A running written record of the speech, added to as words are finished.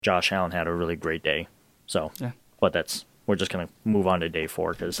Josh Allen had a really great day. So, Yeah. but we're just going to move on to day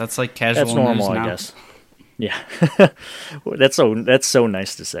 4 because That's like casual that's normal, news now. I guess. Yeah. That's so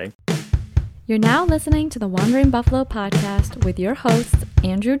nice to say. You're now listening to the Wandering Buffalo podcast with your hosts,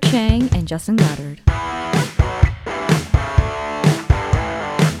 Andrew Chang and Justin Goddard.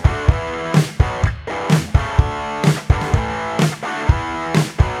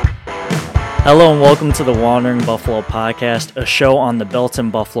 Hello and welcome to the Wandering Buffalo podcast, a show on the Built-In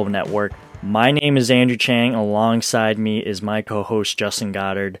Buffalo Network. My name is Andrew Chang. Alongside me is my co-host Justin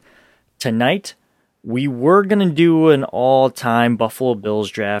Goddard. Tonight, we were going to do an all-time Buffalo Bills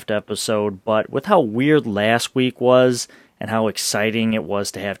draft episode, but with how weird last week was and how exciting it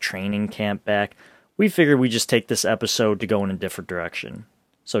was to have training camp back, we figured we'd just take this episode to go in a different direction.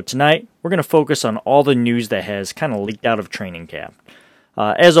 So tonight, we're going to focus on all the news that has kind of leaked out of training camp.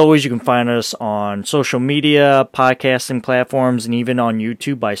 As always, you can find us on social media, podcasting platforms, and even on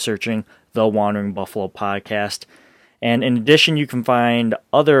YouTube by searching The Wandering Buffalo Podcast. And in addition, you can find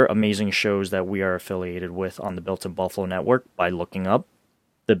other amazing shows that we are affiliated with on the Built-In Buffalo Network by looking up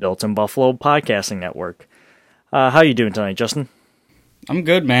the Built-In Buffalo Podcasting Network. How you doing tonight, Justin? I'm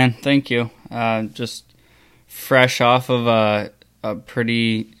good, man. Thank you. Just fresh off of a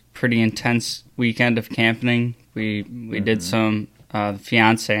pretty intense weekend of camping. We did some, the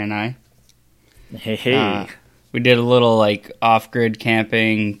fiance and I. Hey. We did a little like off-grid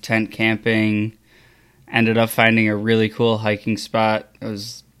camping, tent camping. Ended up finding a really cool hiking spot. It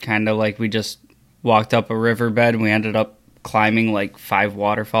was kind of like we just walked up a riverbed and we ended up climbing like 5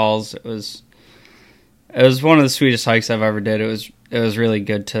 waterfalls. It was one of the sweetest hikes I've ever did. It was really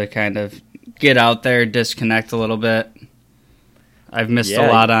good to kind of get out there, disconnect a little bit. I've missed a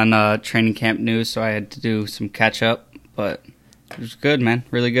lot on training camp news, so I had to do some catch up, but it was good, man.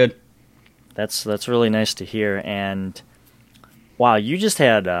 Really good. That's really nice to hear. And wow, you just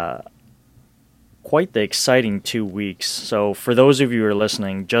had quite the exciting 2 weeks. So for those of you who are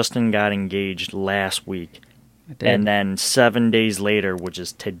listening, Justin got engaged last week. I did. And then 7 days later, which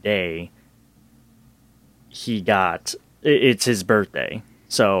is today, it's his birthday.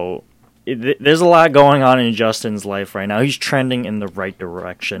 So there's a lot going on in Justin's life right now. He's trending in the right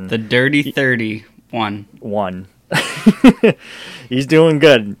direction. The Dirty 30 won. He's doing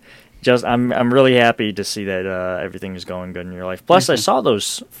good. I'm really happy to see that everything is going good in your life. Plus, I saw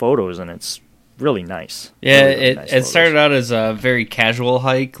those photos, and it's really nice. Yeah, really nice it started out as a very casual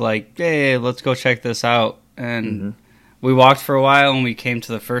hike, like, hey, let's go check this out. And we walked for a while, and we came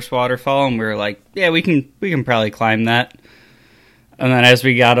to the first waterfall, and we were like, yeah, we can probably climb that. And then as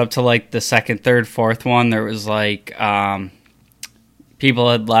we got up to like the second, third, fourth one, there was like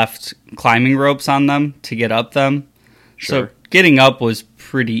people had left climbing ropes on them to get up them. Sure. So getting up was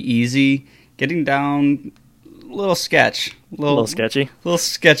pretty easy. Getting down, a little sketchy. A little sketchy? A little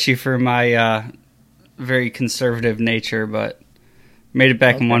sketchy for my very conservative nature, but made it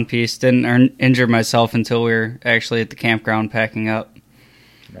back in one piece. Didn't injure myself until we were actually at the campground packing up.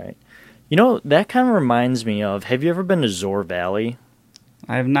 Right. You know, that kind of reminds me of, have you ever been to Zoar Valley?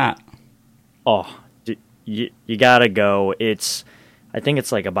 I have not. Oh, you gotta go. I think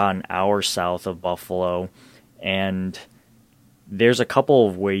it's like about an hour south of Buffalo, and there's a couple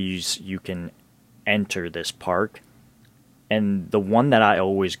of ways you can enter this park, and the one that I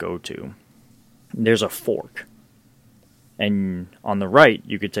always go to, there's a fork, and on the right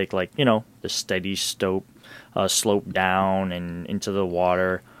you could take the steady slope down and into the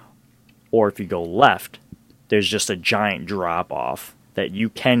water, or if you go left, there's just a giant drop off that you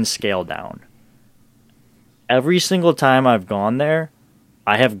can scale down. Every single time I've gone there,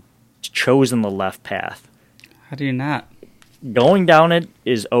 I have chosen the left path. How do you not? Going down it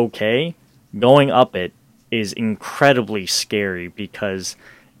is okay. Going up it is incredibly scary because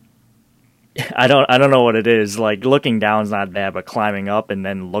I don't know what it is. Like, looking down is not bad, but climbing up and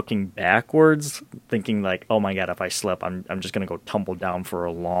then looking backwards, thinking like, oh my god, if I slip, I'm just gonna go tumble down for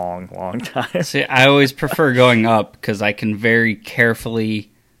a long, long time. See, I always prefer going up because I can very carefully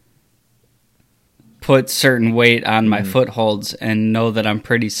put certain weight on my footholds and know that I'm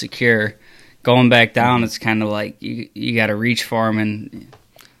pretty secure. Going back down, it's kind of like you got to reach for them, and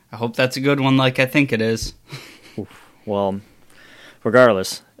I hope that's a good one, like I think it is. Well,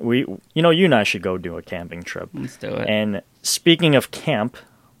 regardless, you and I should go do a camping trip. Let's do it. And speaking of camp,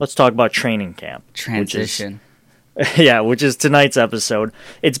 let's talk about training camp. Transition. Which is tonight's episode.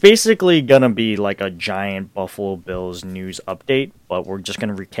 It's basically going to be like a giant Buffalo Bills news update, but we're just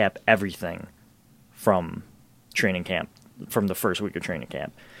going to recap everything from training camp, from the first week of training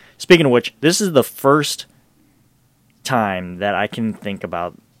camp. Speaking of which, this is the first time that I can think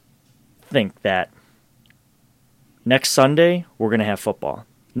that next Sunday we're going to have football.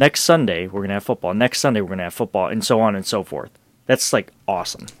 next Sunday we're gonna have football. Next Sunday we're gonna have football, and so on and so forth. That's like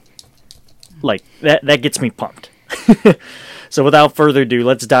awesome. Like that gets me pumped. So without further ado,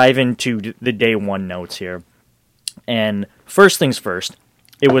 let's dive into the day one notes here. And first things first,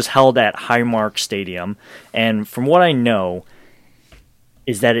 it was held at Highmark Stadium, and from what I know,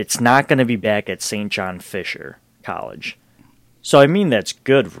 is that it's not going to be back at St. John Fisher College. So I mean that's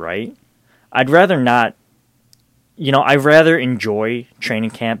good, right? I'd rather not. I'd rather enjoy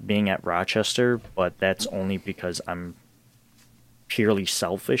training camp being at Rochester, but that's only because I'm purely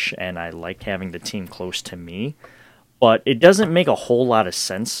selfish and I like having the team close to me. But it doesn't make a whole lot of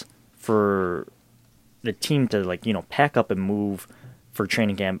sense for the team to pack up and move for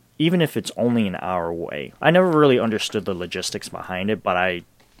training camp, even if it's only an hour away. I never really understood the logistics behind it, but I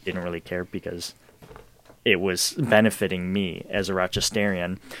didn't really care because it was benefiting me as a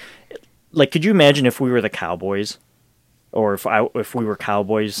Rochesterian. Like, could you imagine if we were the Cowboys, or if we were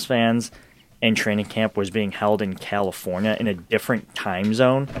Cowboys fans, and training camp was being held in California in a different time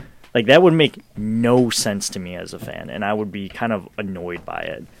zone? Like, that would make no sense to me as a fan, and I would be kind of annoyed by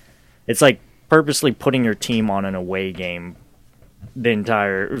it. It's like purposely putting your team on an away game the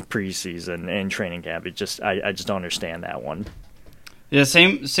entire preseason and training camp. I just don't understand that one. Yeah,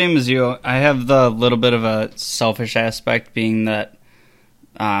 same as you. I have the little bit of a selfish aspect, being that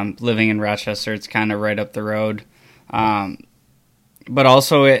living in Rochester, it's kind of right up the road. But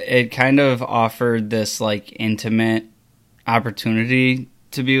also it kind of offered this like intimate opportunity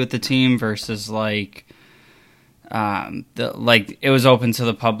to be with the team versus it was open to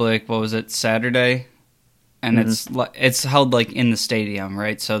the public. What was it, Saturday? And it's held like in the stadium,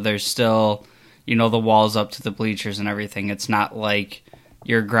 right? So there's still, the walls up to the bleachers and everything. It's not like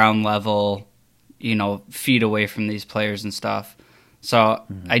you're ground level, feet away from these players and stuff. So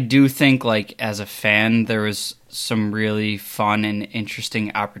I do think, like, as a fan, there was some really fun and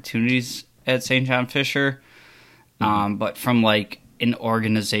interesting opportunities at St. John Fisher. But from like an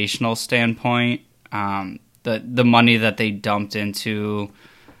organizational standpoint, the money that they dumped into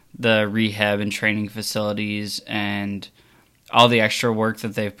the rehab and training facilities and all the extra work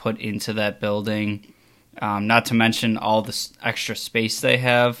that they've put into that building, not to mention all the extra space they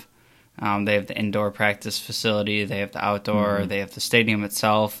have. They have the indoor practice facility, they have the outdoor, they have the stadium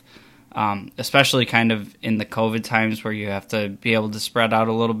itself, especially kind of in the COVID times where you have to be able to spread out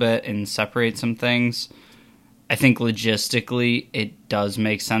a little bit and separate some things. I think logistically it does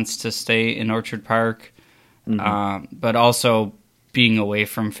make sense to stay in Orchard Park, but also being away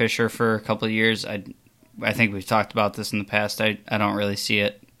from Fisher for a couple of years, I think we've talked about this in the past. I don't really see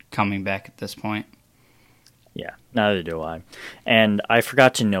it coming back at this point. Yeah, neither do I. And I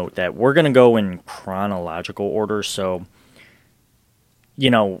forgot to note that we're going to go in chronological order, so,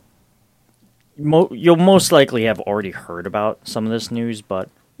 you'll most likely have already heard about some of this news, but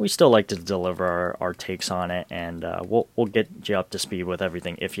we still like to deliver our takes on it, and we'll get you up to speed with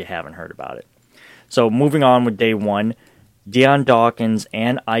everything if you haven't heard about it. So moving on with day one, Dion Dawkins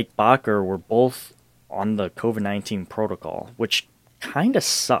and Ike Bacher were both on the COVID-19 protocol, which kind of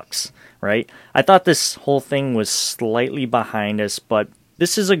sucks, right? I thought this whole thing was slightly behind us, but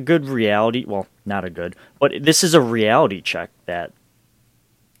this is a good reality. Well, not a good, but this is a reality check that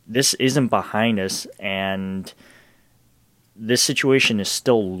this isn't behind us, and this situation is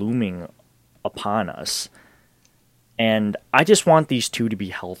still looming upon us. And I just want these two to be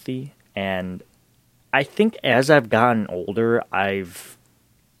healthy, and I think as I've gotten older, I've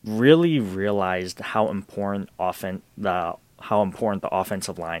really realized how important the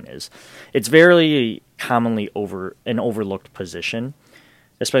offensive line is. It's very commonly an overlooked position,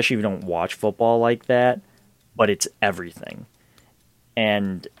 especially if you don't watch football like that, but it's everything.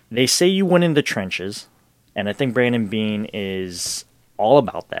 And they say you win in the trenches, and I think Brandon Beane is all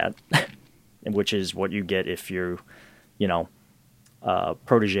about that, which is what you get if you're, a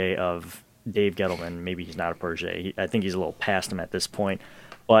protege of Dave Gettleman. Maybe he's not a protege. I think he's a little past him at this point.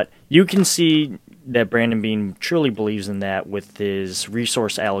 But you can see that Brandon Beane truly believes in that with his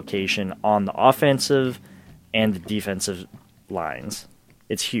resource allocation on the offensive and the defensive lines.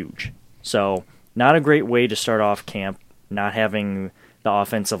 It's huge. So not a great way to start off camp, not having the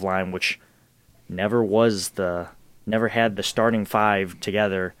offensive line, which never had the starting five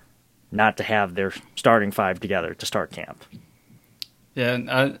together, not to have their starting five together to start camp. Yeah,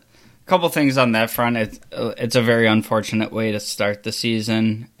 a couple things on that front. It's a very unfortunate way to start the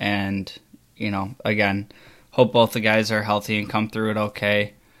season, and again, hope both the guys are healthy and come through it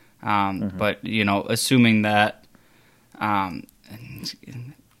okay. But assuming that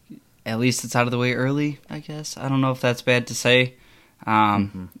at least it's out of the way early, I guess. I don't know if that's bad to say,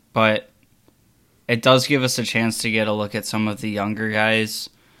 but it does give us a chance to get a look at some of the younger guys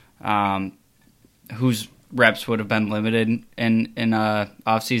whose reps would have been limited in a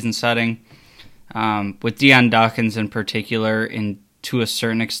off-season setting. With Dion Dawkins in particular, and to a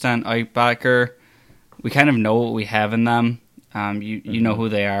certain extent, Eichbacher, we kind of know what we have in them. You know who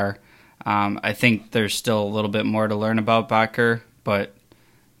they are. I think there's still a little bit more to learn about Bacher, but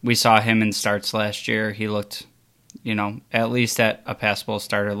we saw him in starts last year. He looked, at least at a passable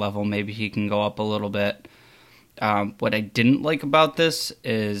starter level. Maybe he can go up a little bit. What I didn't like about this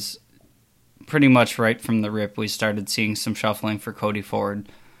is pretty much right from the rip, we started seeing some shuffling for Cody Ford.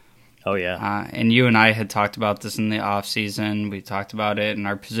 Oh, yeah. And you and I had talked about this in the offseason. We talked about it in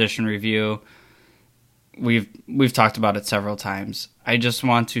our position review. We've talked about it several times. I just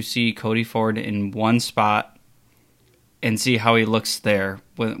want to see Cody Ford in one spot and see how he looks there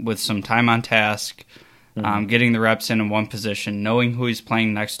with some time on task, getting the reps in one position, knowing who he's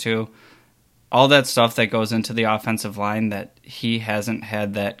playing next to, all that stuff that goes into the offensive line that he hasn't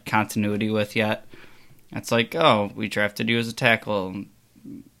had that continuity with yet. It's like, oh, we drafted you as a tackle.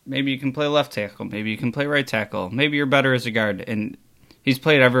 Maybe you can play left tackle. Maybe you can play right tackle. Maybe you're better as a guard. And he's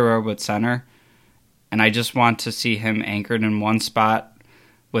played everywhere but center. And I just want to see him anchored in one spot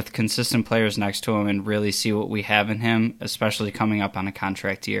with consistent players next to him and really see what we have in him, especially coming up on a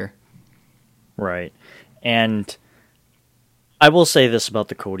contract year. Right. And I will say this about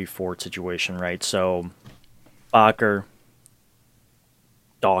the Cody Ford situation, right? So Bacher,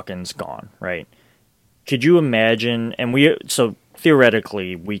 Dawkins gone, right? Could you imagine, so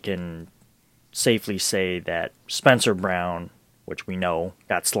theoretically we can safely say that Spencer Brown, which we know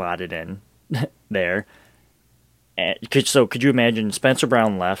got slotted in there. Could you imagine Spencer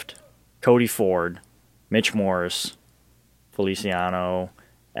Brown left, Cody Ford, Mitch Morse, Feliciano,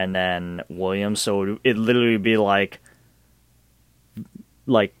 and then Williams? So it literally would be like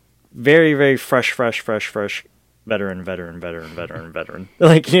very, very fresh veteran.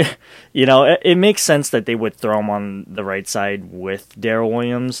 Like, it makes sense that they would throw him on the right side with Darrell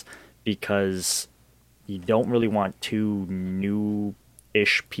Williams because you don't really want two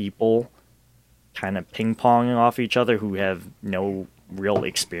new-ish people kind of ping-ponging off each other who have no real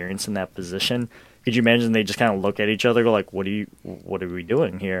experience in that position. Could you imagine they just kind of look at each other like, what are we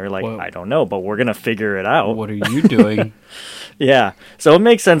doing here? Like, well, I don't know, but we're going to figure it out. What are you doing? Yeah. So it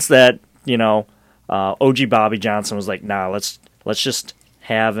makes sense that, OG Bobby Johnson was like, nah, let's just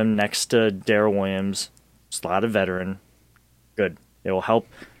have him next to Darrell Williams, slotted veteran. Good. It will help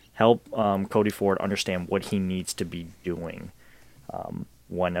Cody Ford understand what he needs to be doing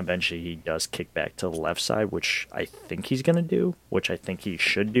when eventually he does kick back to the left side, which I think he's going to do, which I think he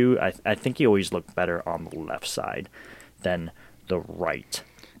should do. I think he always looked better on the left side than the right.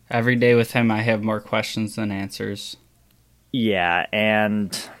 Every day with him, I have more questions than answers. Yeah,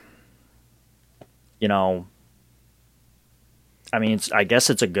 and, I guess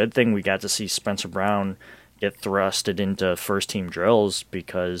it's a good thing we got to see Spencer Brown get thrusted into first-team drills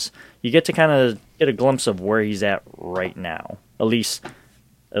because you get to kind of get a glimpse of where he's at right now, at least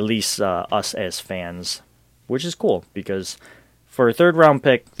us as fans, which is cool because for a third-round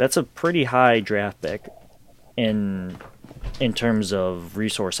pick, that's a pretty high draft pick in terms of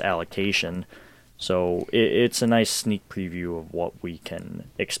resource allocation. So it's a nice sneak preview of what we can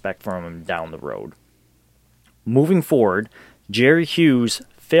expect from him down the road. Moving forward, Jerry Hughes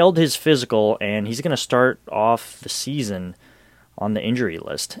failed his physical, and he's going to start off the season on the injury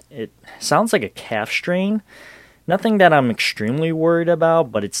list. It sounds like a calf strain. Nothing that I'm extremely worried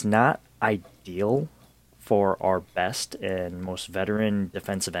about, but it's not ideal for our best and most veteran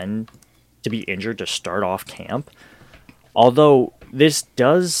defensive end to be injured to start off camp. Although this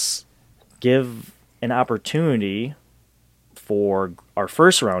does give an opportunity for our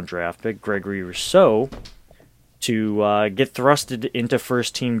first-round draft pick, Gregory Rousseau, to get thrusted into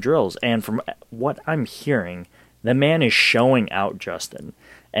first-team drills. And from what I'm hearing, the man is showing out, Justin.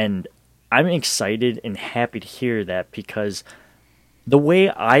 And I'm excited and happy to hear that because the way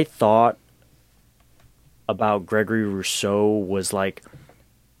I thought about Gregory Rousseau was like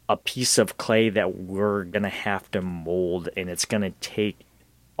a piece of clay that we're going to have to mold, and it's going to take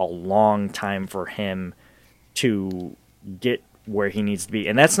a long time for him to get where he needs to be.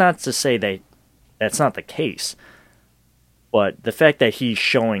 And that's not to say that that's not the case. But the fact that he's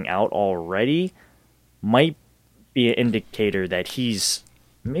showing out already might be an indicator that he's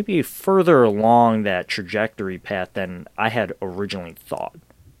maybe further along that trajectory path than I had originally thought.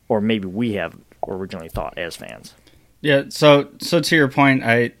 Or maybe we have originally thought as fans. Yeah, so to your point,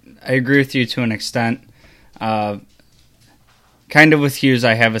 I agree with you to an extent. Kind of with Hughes,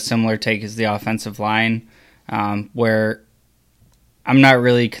 I have a similar take as the offensive line, where I'm not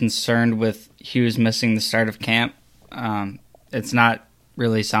really concerned with Hughes missing the start of camp. It's not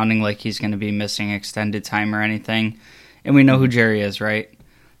really sounding like he's going to be missing extended time or anything. And we know who Jerry is, right?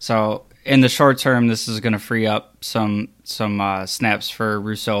 So in the short term, this is going to free up some snaps for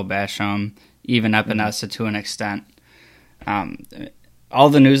Rousseau, Basham, even Epinesa to an extent. All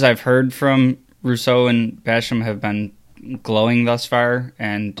the news I've heard from Rousseau and Basham have been glowing thus far,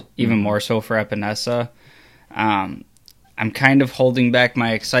 and even more so for Epinesa. I'm kind of holding back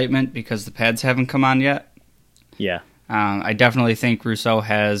my excitement because the pads haven't come on yet. Yeah. I definitely think Rousseau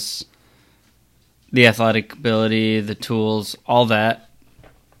has the athletic ability, the tools, all that.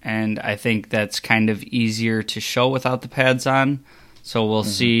 And I think that's kind of easier to show without the pads on. So we'll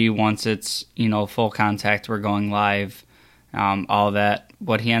see once it's, full contact, we're going live, all that,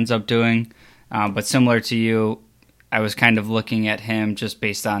 what he ends up doing. But similar to you, I was kind of looking at him just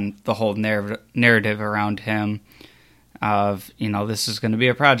based on the whole narrative around him of, this is going to be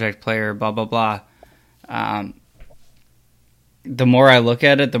a project player, blah, blah, blah. The more I look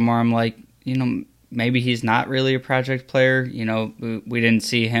at it, the more I'm like, maybe he's not really a project player. We didn't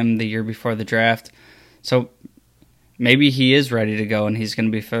see him the year before the draft. So maybe he is ready to go and he's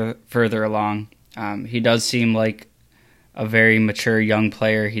going to be further along. He does seem like a very mature young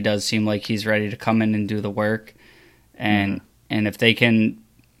player. He does seem like he's ready to come in and do the work. And if they can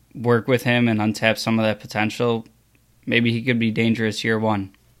work with him and untap some of that potential, maybe he could be dangerous year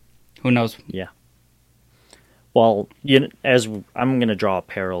one. Who knows? Yeah. Well, as I'm going to draw a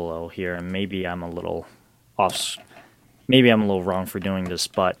parallel here, and maybe I'm a little off, maybe I'm a little wrong for doing this,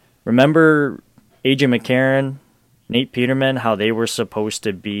 but remember AJ McCarron, Nate Peterman, how they were supposed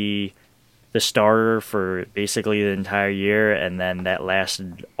to be the starter for basically the entire year, and then that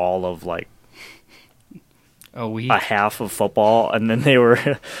lasted all of a week, a half of football, and then they were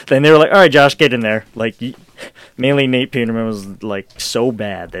like, all right, Josh, get in there. Like, mainly Nate Peterman was like so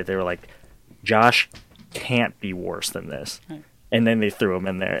bad that they were like, Josh can't be worse than this. Right. And then they threw him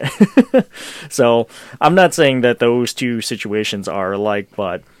in there. So I'm not saying that those two situations are alike,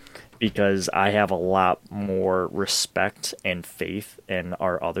 but because I have a lot more respect and faith in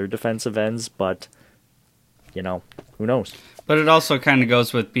our other defensive ends, but who knows? But it also kind of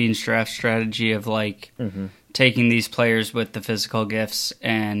goes with Bean's draft strategy of taking these players with the physical gifts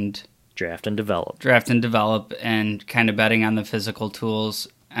and draft and develop and kind of betting on the physical tools.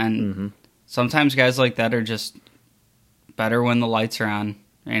 And sometimes guys like that are just better when the lights are on,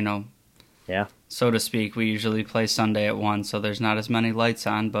 Yeah. So to speak. We usually play Sunday at 1, so there's not as many lights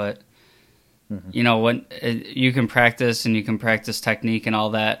on, but when you can practice and you can practice technique and all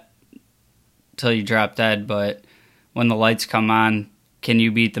that till you drop dead, but when the lights come on, can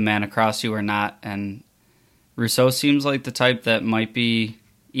you beat the man across you or not? And Rousseau seems like the type that might be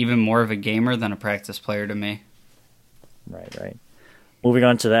even more of a gamer than a practice player to me. Right. Moving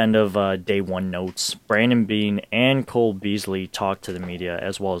on to the end of day one notes, Brandon Beane and Cole Beasley talked to the media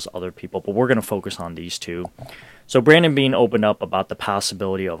as well as other people, but we're going to focus on these two. So Brandon Beane opened up about the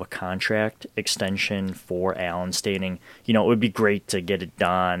possibility of a contract extension for Allen, stating, it would be great to get it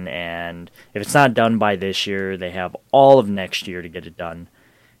done, and if it's not done by this year, they have all of next year to get it done.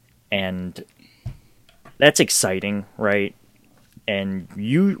 And that's exciting, right? And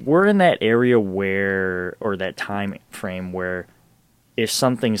we're in that area or that time frame where if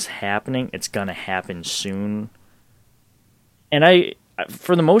something's happening, it's going to happen soon. And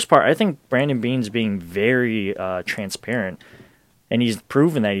for the most part, I think Brandon Beane's being very transparent, and he's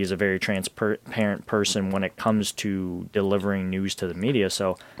proven that he's a very transparent person when it comes to delivering news to the media.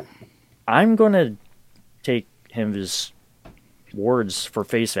 So I'm going to take his words for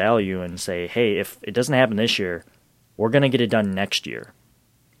face value and say, hey, if it doesn't happen this year, we're going to get it done next year.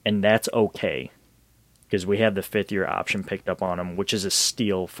 And that's okay, because we have the 5th-year option picked up on him, which is a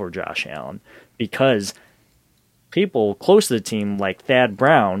steal for Josh Allen, because people close to the team, like Thad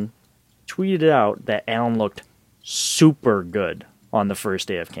Brown, tweeted out that Allen looked super good on the first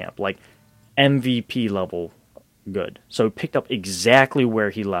day of camp, like MVP level good. So he picked up exactly where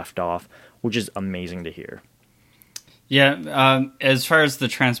he left off, which is amazing to hear. Yeah, as far as the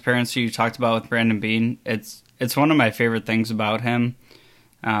transparency you talked about with Brandon Beane, it's one of my favorite things about him.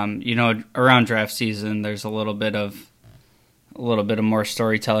 Around draft season, there's a little bit of more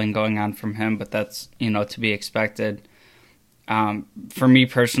storytelling going on from him, but that's, to be expected. For me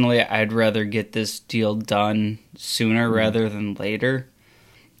personally, I'd rather get this deal done sooner rather than later.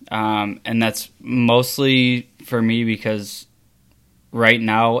 And that's mostly for me because right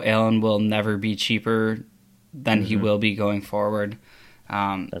now, Allen will never be cheaper than he will be going forward.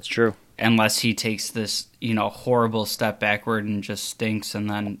 That's true. Unless he takes this, horrible step backward and just stinks, and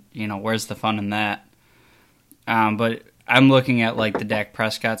then, where's the fun in that? But I'm looking at the Dak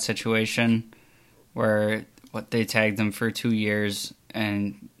Prescott situation where they tagged him for 2 years,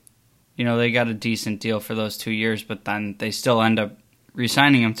 and they got a decent deal for those 2 years, but then they still end up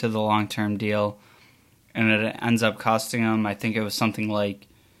re-signing him to the long-term deal, and it ends up costing him, I think it was something like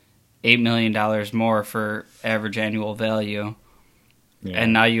 $8 million more for average annual value. Yeah.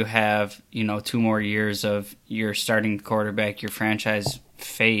 And now you have, 2 more years of your starting quarterback, your franchise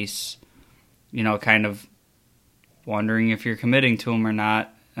face, kind of wondering if you're committing to him or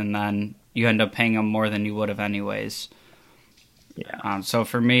not, and then you end up paying him more than you would have anyways. Yeah. So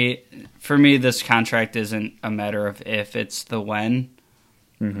for me, this contract isn't a matter of if, it's the when.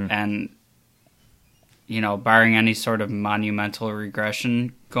 Mm-hmm. And, barring any sort of monumental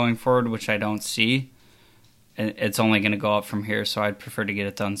regression going forward, which I don't see, it's only going to go up from here, so I'd prefer to get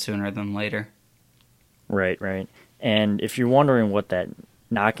it done sooner than later. Right. And if you're wondering what that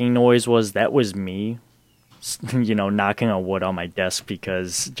knocking noise was, that was me, knocking on wood on my desk,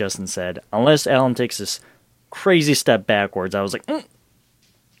 because Justin said, unless Allen takes this crazy step backwards, I was like,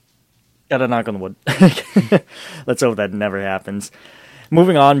 gotta knock on the wood. Let's hope that never happens.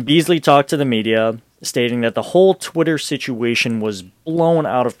 Moving on, Beasley talked to the media, stating that the whole Twitter situation was blown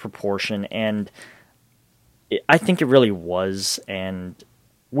out of proportion, and I think it really was. And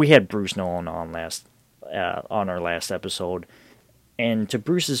we had Bruce Nolan on our last episode, and to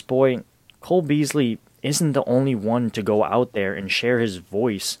Bruce's point, Cole Beasley isn't the only one to go out there and share his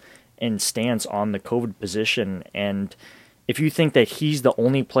voice and stance on the COVID position. And if you think that he's the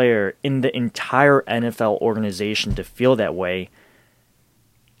only player in the entire NFL organization to feel that way,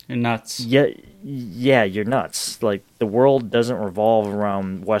 you're nuts. Yeah, you're nuts. Like, the world doesn't revolve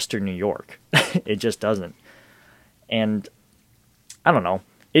around Western New York. It just doesn't. And I don't know.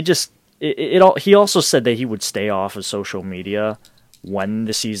 He also said that he would stay off of social media when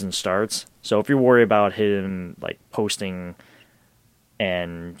the season starts. So if you're worried about him like posting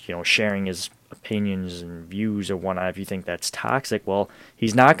and sharing his opinions and views or whatnot, if you think that's toxic, well,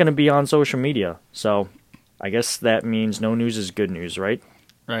 he's not going to be on social media. So I guess that means no news is good news, right?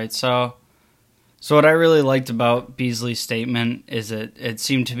 Right. So what I really liked about Beasley's statement is it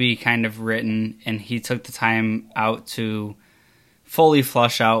seemed to be kind of written, and he took the time out to fully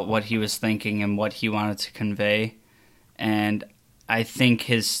flush out what he was thinking and what he wanted to convey. And I think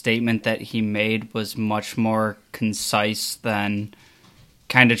his statement that he made was much more concise than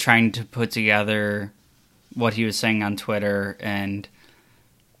kind of trying to put together what he was saying on Twitter. And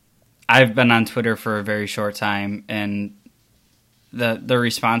I've been on Twitter for a very short time, and the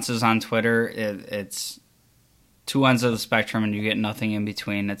responses on Twitter, it's two ends of the spectrum, and you get nothing in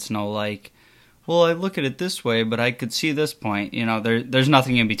between. It's no like, well, I look at it this way, but I could see this point. There's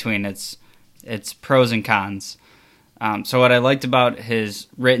nothing in between. It's pros and cons. So what I liked about his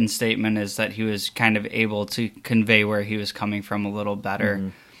written statement is that he was kind of able to convey where he was coming from a little better. Mm-hmm.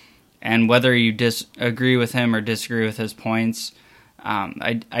 And whether you disagree with him or disagree with his points,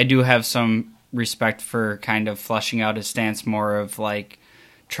 I do have some respect for kind of fleshing out his stance more of like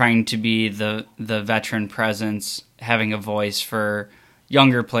trying to be the veteran presence, having a voice for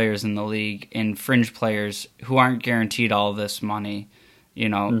younger players in the league and fringe players who aren't guaranteed all this money.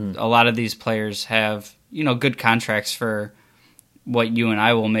 A lot of these players have, good contracts for what you and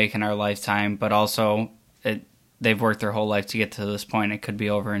I will make in our lifetime, but also they've worked their whole life to get to this point. It could be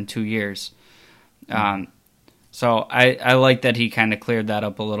over in 2 years. So I like that he kind of cleared that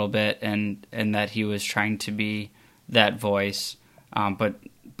up a little bit and that he was trying to be that voice. But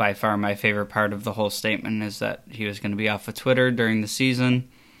by far my favorite part of the whole statement is that he was going to be off of Twitter during the season.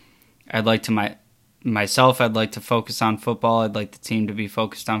 I'd like to I'd like to focus on football. I'd like the team to be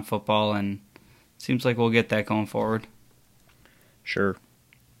focused on football, and it seems like we'll get that going forward. Sure.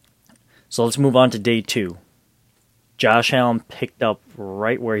 So let's move on to day 2. Josh Allen picked up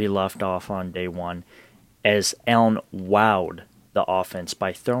right where he left off on day 1, as Allen wowed the offense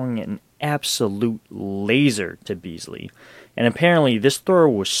by throwing an absolute laser to Beasley. And apparently this throw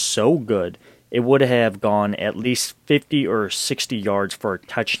was so good, it would have gone at least 50 or 60 yards for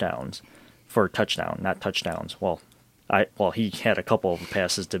touchdowns. For a touchdown, not touchdowns. Well, he had a couple of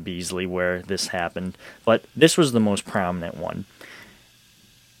passes to Beasley where this happened, but this was the most prominent one.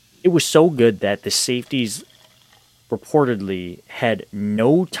 It was so good that the safeties reportedly had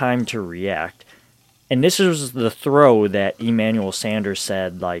no time to react. And this was the throw that Emmanuel Sanders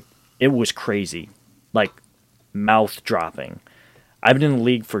said, like, it was crazy. Like, mouth dropping. I've been in the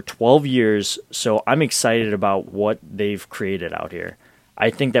league for 12 years, so I'm excited about what they've created out here. I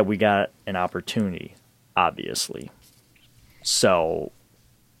think that we got an opportunity, obviously. So,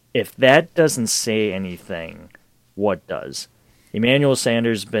 if that doesn't say anything, what does? Emmanuel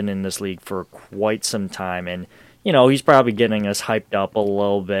Sanders has been in this league for quite some time, and, he's probably getting us hyped up a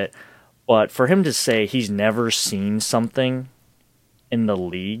little bit. But for him to say he's never seen something in the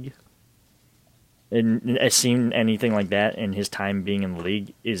league, and seeing anything like that in his time being in the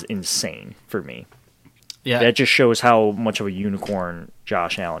league is insane for me. Yeah. That just shows how much of a unicorn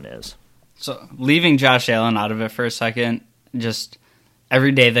Josh Allen is. So leaving Josh Allen out of it for a second, just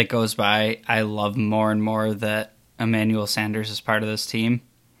every day that goes by, I love more and more that Emmanuel Sanders is part of this team.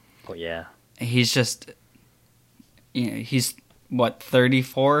 Oh, yeah. He's just, he's,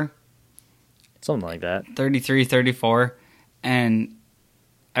 34? Something like that. 33, 34. And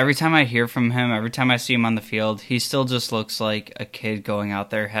every time I hear from him, every time I see him on the field, he still just looks like a kid going out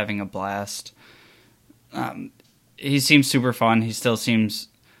there having a blast. He seems super fun. He still seems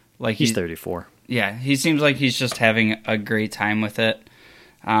like he's 34. Yeah, he seems like he's just having a great time with it.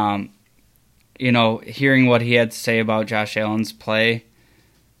 Hearing what he had to say about Josh Allen's play,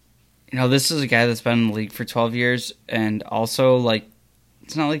 this is a guy that's been in the league for 12 years, and also,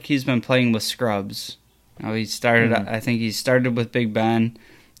 it's not like he's been playing with scrubs. He started, I think he started with Big Ben.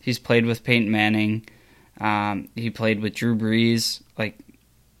 He's played with Peyton Manning. He played with Drew Brees.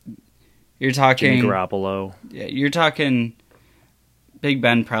 You're talking Jimmy Garoppolo. Yeah, you're talking Big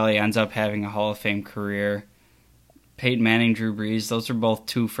Ben probably ends up having a Hall of Fame career. Peyton Manning, Drew Brees, those are both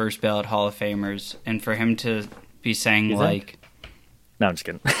 2 first ballot Hall of Famers. And for him to be saying No, I'm just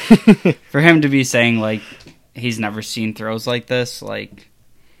kidding. for him to be saying he's never seen throws like this,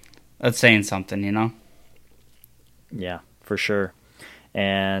 that's saying something, Yeah, for sure.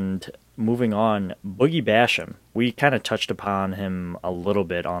 And moving on, Boogie Basham. We kind of touched upon him a little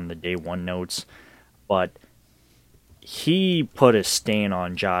bit on the day one notes, but he put a stain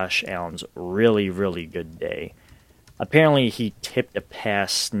on Josh Allen's really, really good day. Apparently, he tipped a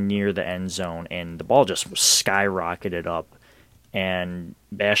pass near the end zone, and the ball just skyrocketed up, and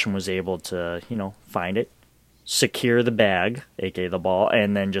Basham was able to, find it, secure the bag, aka the ball,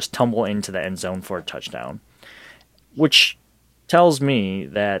 and then just tumble into the end zone for a touchdown, which tells me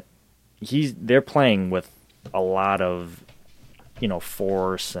that they're playing with a lot of,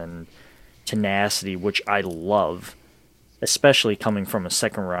 force and tenacity, which I love, especially coming from a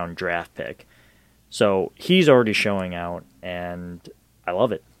second-round draft pick. So he's already showing out, and I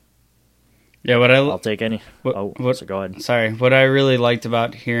love it. Yeah, I'll take any. So go ahead. Sorry, what I really liked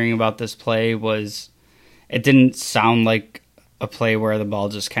about hearing about this play was it didn't sound like a play where the ball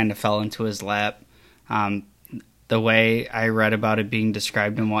just kind of fell into his lap. The way I read about it being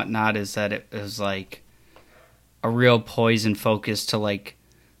described and whatnot is that it was like a real poise and focus to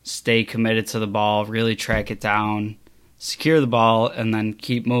stay committed to the ball, really track it down, secure the ball, and then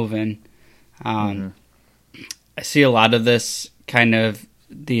keep moving. I see a lot of this kind of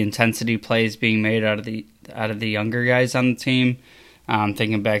the intensity plays being made out of the younger guys on the team.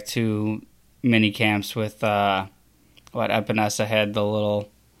 Thinking back to mini camps with Epinesa had the little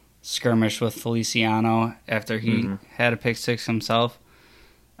skirmish with Feliciano after he had a pick six himself.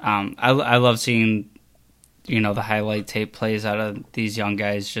 I love seeing the highlight tape plays out of these young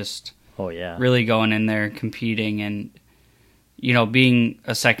guys just really going in there competing and being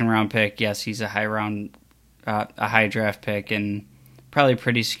a second round pick. Yes, he's a high draft pick and probably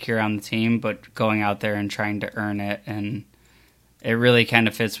pretty secure on the team, but going out there and trying to earn it, and it really kind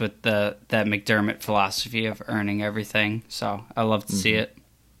of fits with that McDermott philosophy of earning everything. So I love to see it.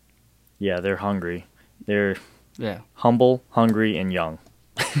 Yeah, they're hungry. They're humble, hungry, and young.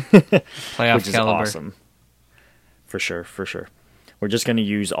 Playoff which is caliber. Awesome. For sure. We're just going to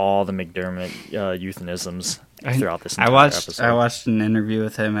use all the McDermott euphemisms throughout this entire episode. I watched an interview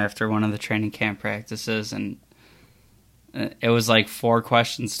with him after one of the training camp practices, and it was 4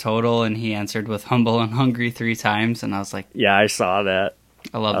 questions total, and he answered with humble and hungry 3 times, and I was like... Yeah, I saw that.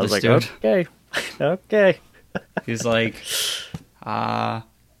 I love this dude. Okay. He's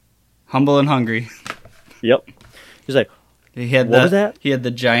humble and hungry. Yep. He's like, what was that? He had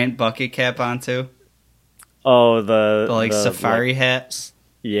the giant bucket cap on, too. Oh, the safari hats.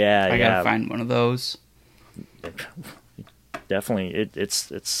 Yeah, I gotta find one of those. Definitely,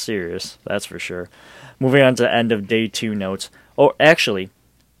 it's serious. That's for sure. Moving on to end of day 2 notes. Oh, actually,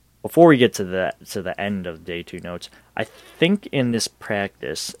 before we get to the end of day 2 notes, I think in this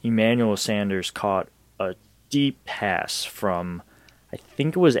practice, Emmanuel Sanders caught a deep pass from, I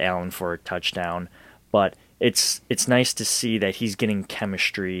think it was Allen for a touchdown. But it's nice to see that he's getting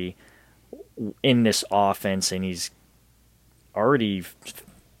chemistry in this offense, and he's already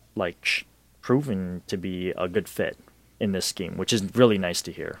proven to be a good fit in this scheme, which is really nice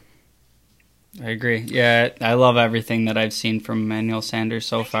to hear. I agree. Yeah, I love everything that I've seen from Emmanuel Sanders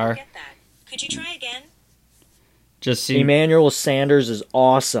so far. Get that. Could you try again? Just see Emmanuel Sanders is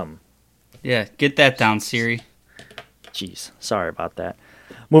awesome. Yeah, get that down, Siri. Jeez, sorry about that.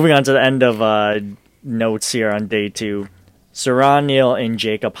 Moving on to the end of notes here on day 2. Saran Neal and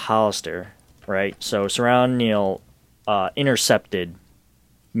Jacob Hollister, right? So Saran Neal intercepted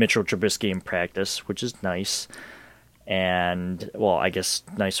Mitchell Trubisky in practice, which is nice. And, well, I guess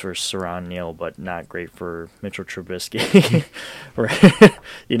nice for Saran Neal, but not great for Mitchell Trubisky. Right?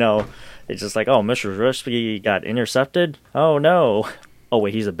 You know, it's just like, oh, Mitchell Trubisky got intercepted? Oh, no. Oh,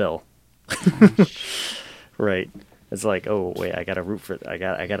 wait, he's a Bill. Right. It's like, oh, wait, I got to root for I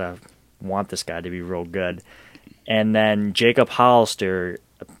got to want this guy to be real good. And then Jacob Hollister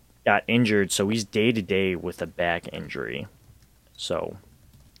got injured, so he's day-to-day with a back injury. So,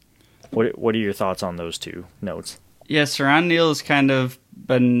 what are your thoughts on those two notes? Yeah, Saran Neal has kind of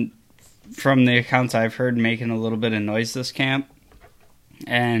been, from the accounts I've heard, making a little bit of noise this camp.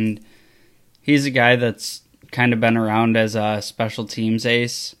 And he's a guy that's kind of been around as a special teams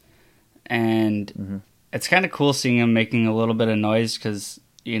ace. And it's kind of cool seeing him making a little bit of noise because,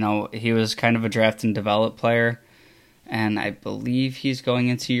 you know, he was kind of a draft and develop player. And I believe he's going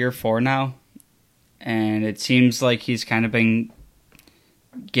into year 4 now. And it seems like he's kind of been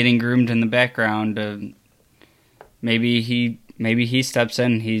getting groomed in the background. Maybe he steps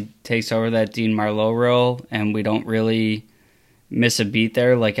in, he takes over that Dean Marlowe role, and we don't really miss a beat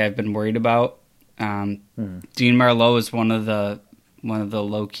there like I've been worried about. Dean Marlowe is one of the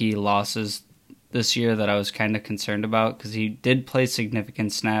low key losses this year that I was kind of concerned about because he did play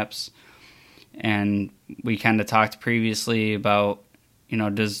significant snaps, and we kind of talked previously about, you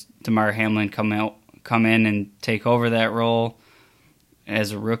know, does Damar Hamlin come in and take over that role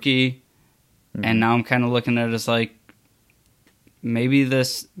as a rookie? And now I'm kind of looking at it as like maybe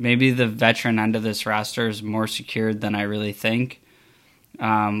the veteran end of this roster is more secured than I really think.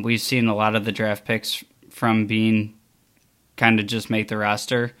 We've seen a lot of the draft picks from being kind of just make the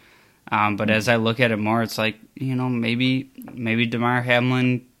roster. But as I look at it more, it's like, you know, maybe Damar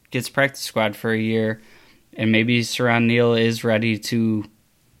Hamlin gets practice squad for a year, and maybe Saran Neal is ready to,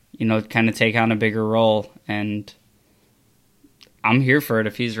 you know, kind of take on a bigger role. And I'm here for it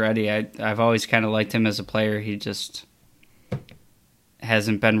if he's ready. I've always kind of liked him as a player. He just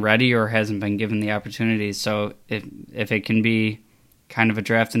hasn't been ready or hasn't been given the opportunity. So if it can be kind of a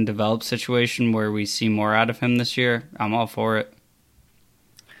draft and develop situation where we see more out of him this year, I'm all for it.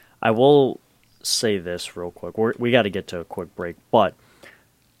 I will say this real quick. We got to get to a quick break, but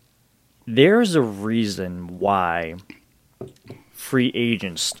there's a reason why free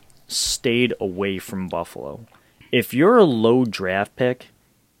agents stayed away from Buffalo. If you're a low draft pick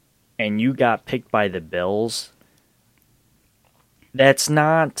and you got picked by the Bills, that's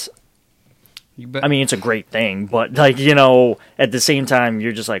not... I mean, it's a great thing, but, like, you know, at the same time,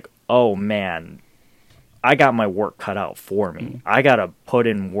 you're just like, oh, man, I got my work cut out for me. I got to put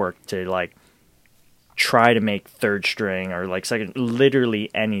in work to, like, try to make third string or, like, second,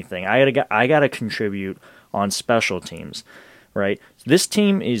 literally anything. I got to contribute on special teams. Right? This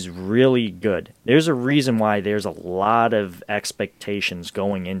team is really good. There's a reason why there's a lot of expectations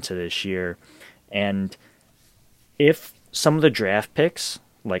going into this year. And if some of the draft picks,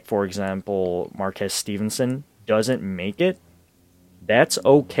 like for example, Marquez Stevenson, doesn't make it, that's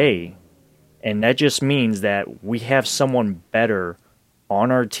okay. And that just means that we have someone better on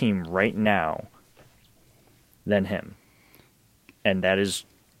our team right now than him. And that is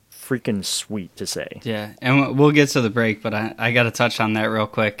freaking sweet to say. Yeah, and we'll get to the break, but I got to touch on that real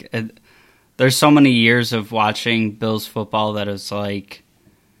quick. There's so many years of watching Bills football that it's like,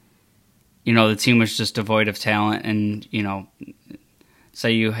 you know, the team was just devoid of talent, and, you know,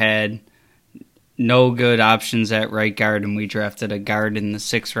 say you had no good options at right guard, and we drafted a guard in the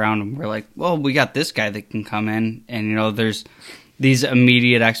 6th round, and we're like, well, we got this guy that can come in, and, you know, there's these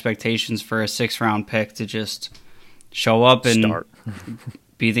immediate expectations for a 6th round pick to just show up and start.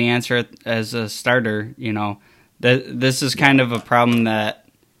 Be the answer as a starter. You know, this is kind of a problem that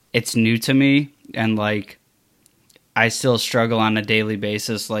it's new to me, and like I still struggle on a daily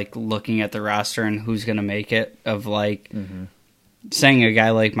basis, like looking at the roster and who's going to make it. Of like saying a guy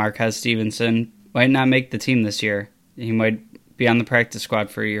like Marquez Stevenson might not make the team this year. He might be on the practice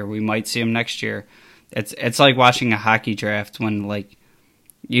squad for a year. We might see him next year. It's like watching a hockey draft when like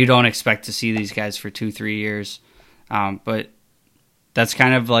you don't expect to see these guys for 2-3 years, but that's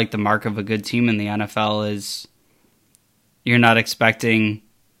kind of like the mark of a good team in the NFL is you're not expecting,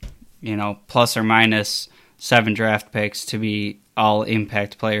 you know, plus or minus 7 draft picks to be all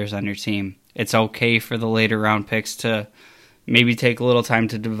impact players on your team. It's okay for the later round picks to maybe take a little time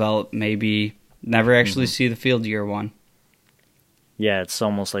to develop, maybe never actually see the field year 1. Yeah, it's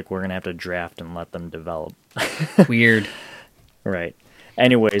almost like we're going to have to draft and let them develop. Weird. Right.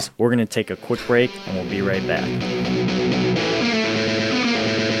 Anyways, we're going to take a quick break, and we'll be right back.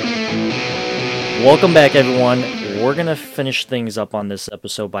 Welcome back, everyone. we're going to finish things up on this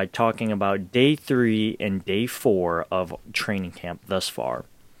episode by talking about day 3 and day 4 of training camp thus far.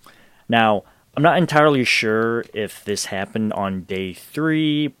 Now, I'm not entirely sure if this happened on day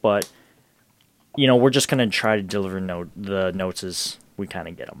 3, but, we're just going to try to deliver the notes as we kind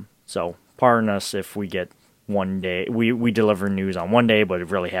of get them. So, pardon us if we get one day, we deliver news on one day, but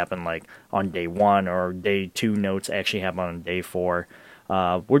it really happened like on day 1, or day 2 notes actually happened on day 4.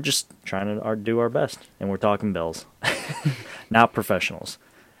 We're just trying to do our best, and we're talking Bills, not professionals.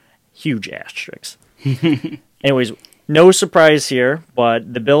 Huge asterisks. Anyways, no surprise here,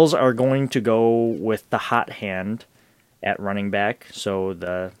 but the Bills are going to go with the hot hand at running back, so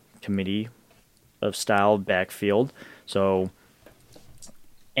the committee of style backfield.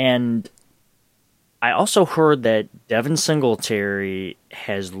 And I also heard that Devin Singletary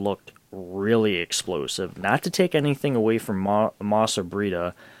has looked really explosive. Not to take anything away from Moss or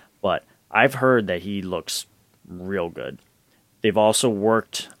Breida, but I've heard that he looks real good. They've also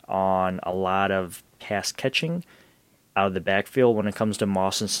worked on a lot of pass catching out of the backfield when it comes to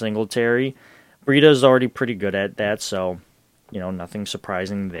Moss and Singletary. Breida is already pretty good at that, so nothing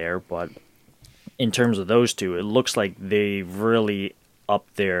surprising there. But in terms of those two, it looks like they've really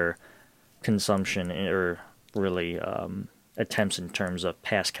upped their consumption, or really attempts in terms of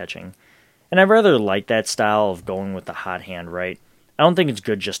pass catching. And I rather like that style of going with the hot hand, right? I don't think it's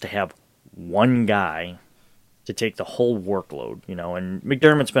good just to have one guy to take the whole workload, and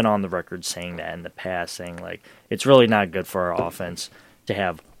McDermott's been on the record saying that in the past, saying like it's really not good for our offense to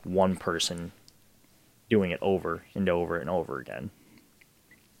have one person doing it over and over and over again.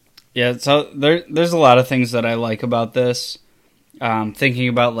 Yeah, so there's a lot of things that I like about this. Thinking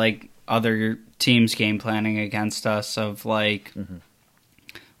about like other teams game planning against us, of like,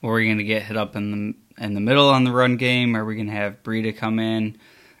 are we going to get hit up in the middle on the run game? Are we going to have Breida come in,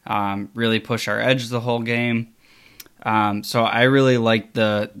 really push our edge the whole game? So I really like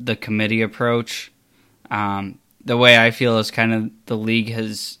the committee approach. The way I feel is kind of the league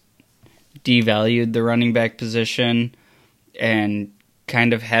has devalued the running back position, and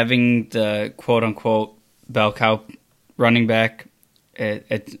kind of having the quote unquote bell cow running back.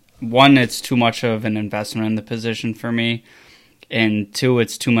 It's too much of an investment in the position for me, and 2,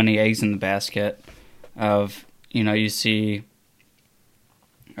 it's too many eggs in the basket. Of you see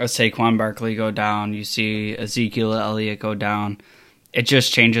a Saquon Barkley go down, you see Ezekiel Elliott go down. It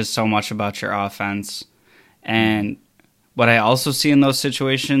just changes so much about your offense. And what I also see in those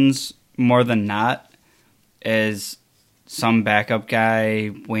situations more than not is some backup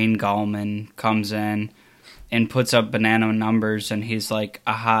guy, Wayne Gallman, comes in and puts up banana numbers, and he's like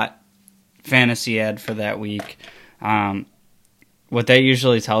a hot fantasy ad for that week. What that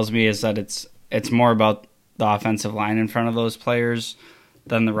usually tells me is that it's more about the offensive line in front of those players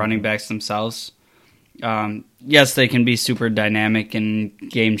than the running backs themselves. Yes, they can be super dynamic and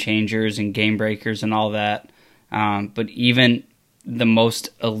game changers and game breakers and all that, but even the most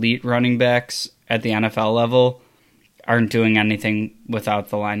elite running backs at the NFL level aren't doing anything without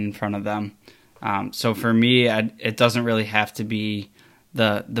the line in front of them. So for me, it doesn't really have to be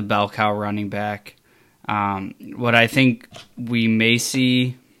the bell cow running back. What I think we may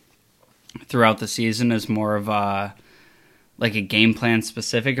see throughout the season is more of a game plan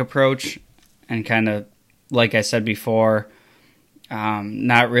specific approach, and kind of, like I said before,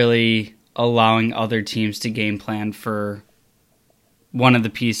 not really allowing other teams to game plan for one of the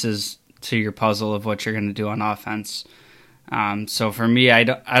pieces to your puzzle of what you're going to do on offense. So for me, I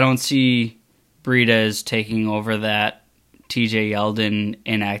don't see Breida as taking over that TJ Yeldon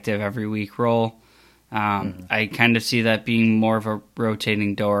inactive every week role. I kind of see that being more of a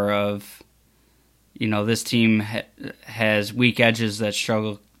rotating door of, this team has weak edges that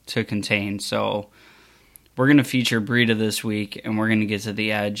struggle to contain. So we're going to feature Breida this week, and we're going to get to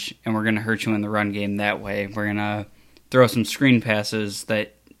the edge, and we're going to hurt you in the run game that way. We're going to throw some screen passes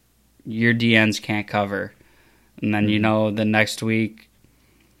that your DNs can't cover. And then, the next week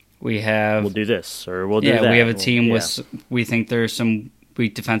we'll do this, or we'll do that. Yeah, we have a team with, we think there's some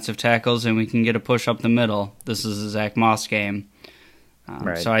weak defensive tackles, and we can get a push up the middle. This is a Zach Moss game.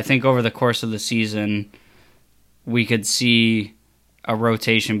 Right. So I think over the course of the season, we could see a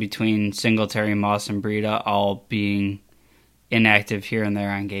rotation between Singletary, Moss, and Breida all being inactive here and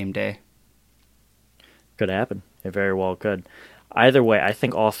there on game day. Could happen. It very well could. Either way, I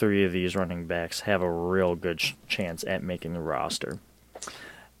think all 3 of these running backs have a real good chance at making the roster.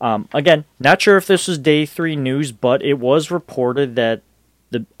 Again, not sure if this was day 3 news, but it was reported that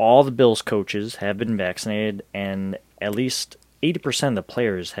all the Bills coaches have been vaccinated, and at least 80% of the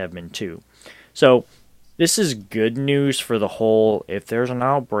players have been too. So this is good news for the whole, if there's an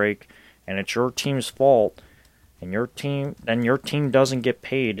outbreak and it's your team's fault, and your team doesn't get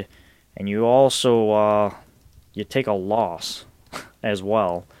paid, and you also you take a loss as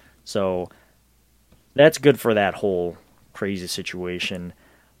well. So that's good for that whole crazy situation.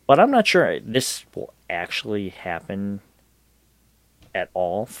 But I'm not sure this will actually happen at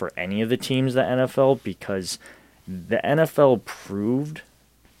all for any of the teams in the NFL, because the NFL proved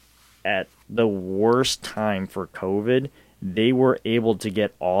at the worst time for COVID, they were able to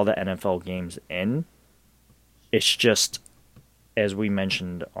get all the NFL games in. It's just, as we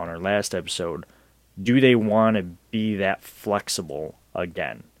mentioned on our last episode, do they want to be that flexible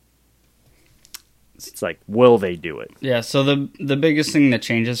again? It's like, will they do it? Yeah, so the biggest thing that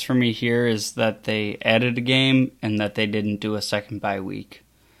changes for me here is that they added a game and that they didn't do a second bye week,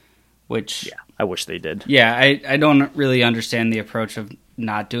 which... Yeah, I wish they did. Yeah, I don't really understand the approach of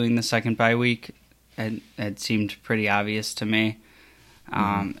not doing the second bye week. It seemed pretty obvious to me,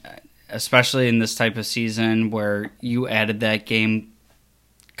 especially in this type of season where you added that game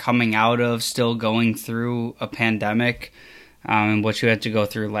coming out of still going through a pandemic, and what you had to go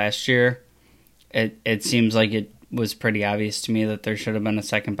through last year. It seems like it was pretty obvious to me that there should have been a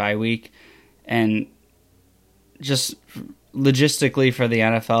second bye week. And just logistically for the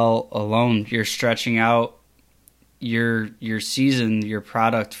NFL alone, you're stretching out your season, your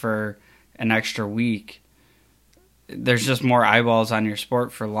product for an extra week. There's just more eyeballs on your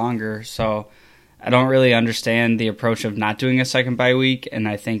sport for longer. So I don't really understand the approach of not doing a second bye week. And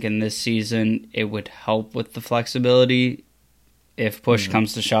I think in this season, it would help with the flexibility if push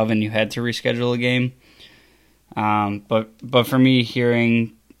comes to shove and you had to reschedule a game. But for me,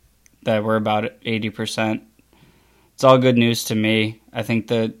 hearing that we're about 80%, it's all good news to me. I think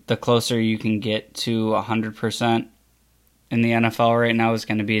the closer you can get to 100% in the NFL right now is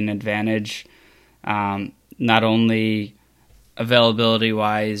going to be an advantage, not only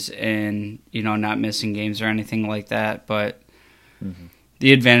availability-wise and, not missing games or anything like that, but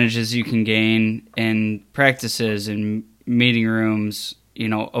the advantages you can gain in practices and meeting rooms,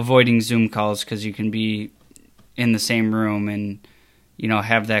 avoiding Zoom calls because you can be in the same room and,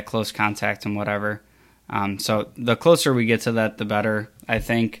 have that close contact and whatever. So the closer we get to that, the better, I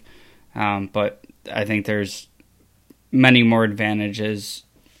think. But I think there's many more advantages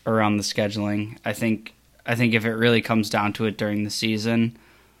around the scheduling. I think if it really comes down to it during the season,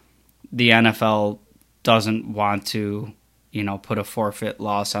 the NFL doesn't want to, put a forfeit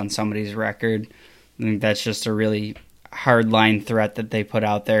loss on somebody's record. I think that's just a really hardline threat that they put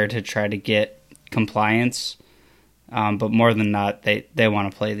out there to try to get compliance. But more than that, they want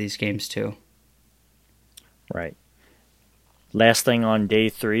to play these games too. Right. Last thing on day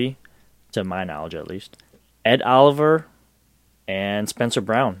 3, to my knowledge at least, Ed Oliver and Spencer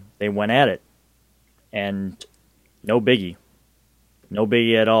Brown, they went at it. And no biggie. No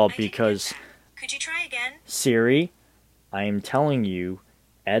biggie at all, because Could you try again? Siri, I am telling you,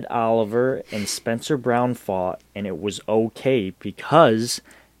 Ed Oliver and Spencer Brown fought, and it was okay because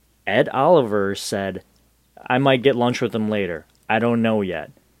Ed Oliver said, I might get lunch with him later. I don't know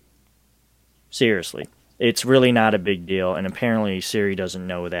yet. Seriously. It's really not a big deal, and apparently Siri doesn't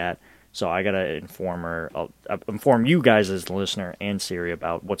know that, so I gotta inform her. I'll inform you guys as the listener and Siri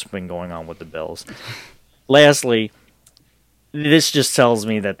about what's been going on with the Bills. Lastly, this just tells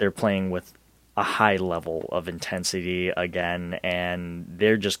me that they're playing with a high level of intensity again, and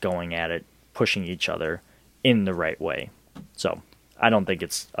they're just going at it, pushing each other in the right way. So I don't think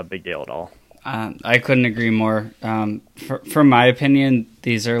it's a big deal at all. I couldn't agree more. For my opinion,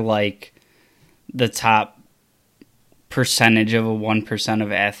 these are like the top percentage of 1%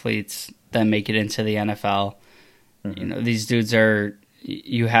 of athletes that make it into the NFL. These dudes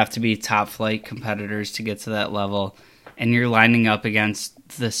you have to be top flight competitors to get to that level, and you're lining up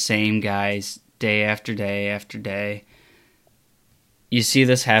against the same guys day after day after day. You see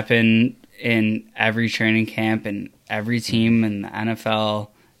this happen in every training camp and every team in the NFL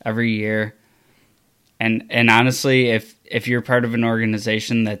every year. And honestly, if you're part of an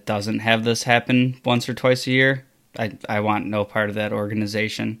organization that doesn't have this happen once or twice a year, I want no part of that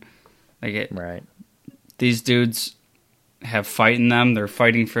organization. Right. These dudes have fight in them. They're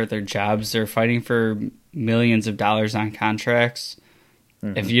fighting for their jobs. They're fighting for millions of dollars on contracts.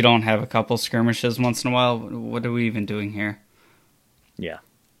 If you don't have a couple skirmishes once in a while, what are we even doing here? Yeah,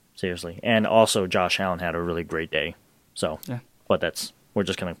 seriously. And also, Josh Allen had a really great day. So, yeah. But we're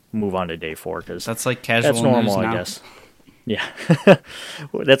just gonna move on to day 4 because that's like casual that's normal, news now. I guess. Yeah,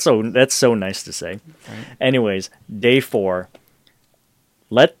 that's so nice to say. Right. Anyways, day 4.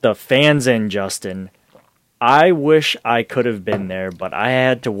 Let the fans in, Justin. I wish I could have been there, but I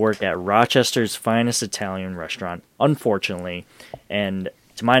had to work at Rochester's finest Italian restaurant, unfortunately. And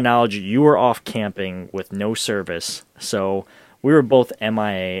to my knowledge, you were off camping with no service, so we were both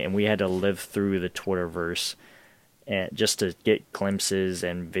MIA, and we had to live through the Twitterverse and just to get glimpses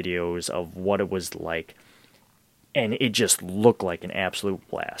and videos of what it was like. And it just looked like an absolute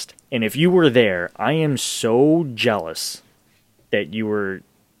blast. And if you were there, I am so jealous that you were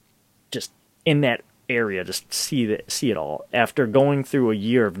just in that area to see it all. After going through a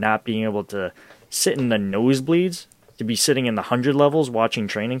year of not being able to sit in the nosebleeds, to be sitting in the 100 levels watching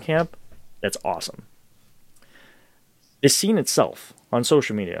training camp, that's awesome. The scene itself on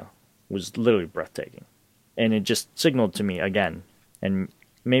social media was literally breathtaking. And it just signaled to me again, and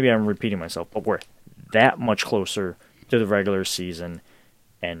maybe I'm repeating myself, but we're that much closer to the regular season,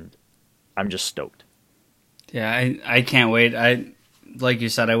 and I'm just stoked. Yeah, I can't wait. Like you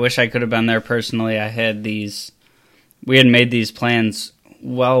said, I wish I could have been there personally. We had made these plans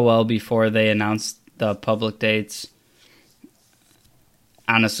well before they announced the public dates.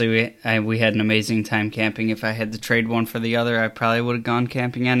 Honestly, we had an amazing time camping. If I had to trade one for the other, I probably would have gone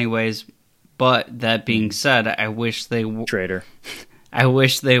camping anyways. But that being said, I wish they Trader. I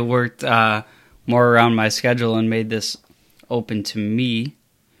wish they worked more around my schedule and made this open to me.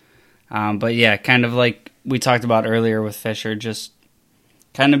 But yeah, kind of like we talked about earlier with Fisher, just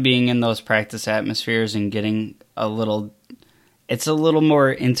kind of being in those practice atmospheres and getting it's a little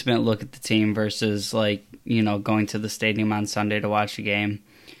more intimate look at the team versus going to the stadium on Sunday to watch a game.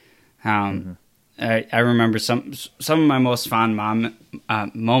 I remember some of my most fond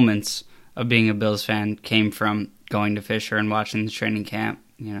moments of being a Bills fan came from going to Fisher and watching the training camp.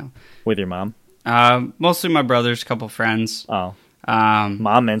 With your mom? Mostly my brothers, a couple friends. Oh.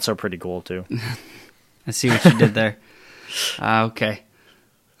 Mom mints are pretty cool too. I see what you did there. Okay.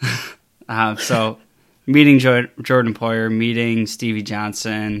 So meeting Jordan Poyer, meeting Stevie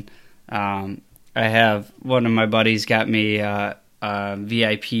Johnson. I have one of my buddies got me a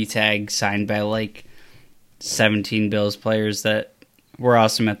VIP tag signed by 17 Bills players that were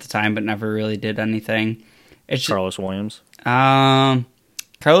awesome at the time but never really did anything. It's Carlos Williams.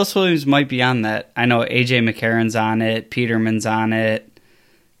 Carlos Williams might be on that. I know AJ McCarron's on it, Peterman's on it,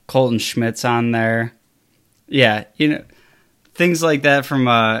 Colton Schmidt's on there. Yeah, things like that from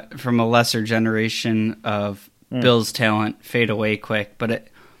a lesser generation of Bills talent fade away quick. But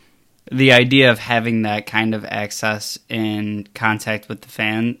the idea of having that kind of access and contact with the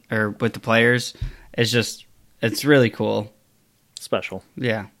fan or with the players is it's really cool. Special.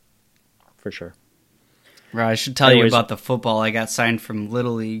 Yeah, for sure. Right, I should tell you about the football I got signed from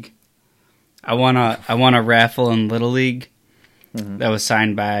Little League. I won a raffle in Little League that was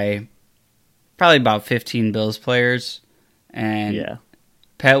signed by probably about 15 Bills players, and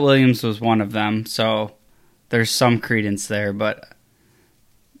Pat Williams was one of them. So there's some credence there, but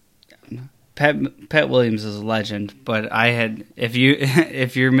Pat Williams is a legend. But I had if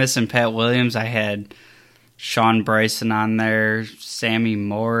you're missing Pat Williams, I had Sean Bryson on there, Sammy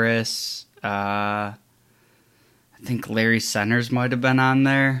Morris. I think Larry Centers might have been on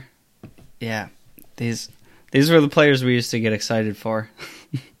there. Yeah, these were the players we used to get excited for.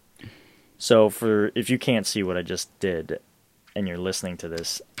 So if you can't see what I just did and you're listening to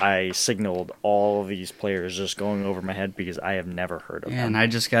this, I signaled all of these players just going over my head because I have never heard of them. And I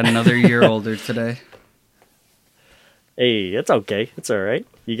just got another year older today. Hey, it's okay. It's all right.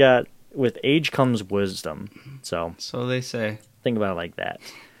 With age comes wisdom. So they say. Think about it like that.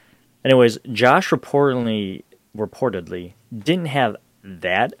 Anyways, Josh reportedly didn't have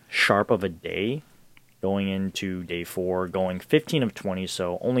that sharp of a day going into day 4, going 15 of 20,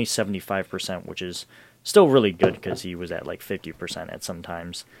 so only 75%, which is still really good because he was at 50% at some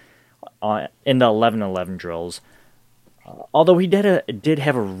times in the 11-11 drills. Although he did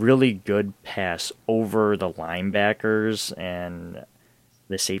have a really good pass over the linebackers and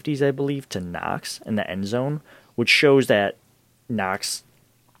the safeties, I believe, to Knox in the end zone, which shows that Knox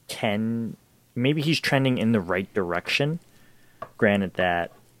maybe he's trending in the right direction. Granted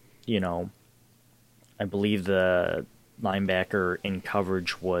that, I believe the linebacker in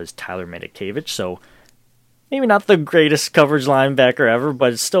coverage was Tyler Medikevich, so maybe not the greatest coverage linebacker ever,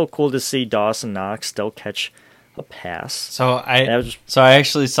 but it's still cool to see Dawson Knox still catch a pass. So I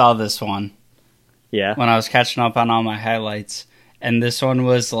actually saw this one. Yeah. When I was catching up on all my highlights, and this one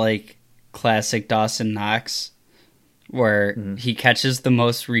was classic Dawson Knox, where he catches the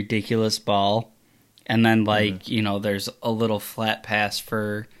most ridiculous ball, and then there's a little flat pass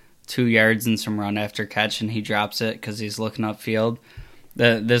for 2 yards and some run after catch, and he drops it because he's looking upfield.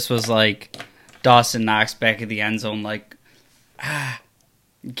 This was Dawson Knox back at the end zone,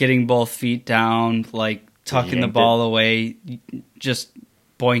 getting both feet down, tucking the ball away, just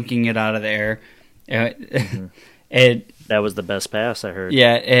boinking it out of the air. That was the best pass I heard.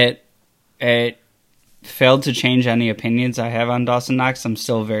 Yeah, it failed to change any opinions I have on Dawson Knox. I'm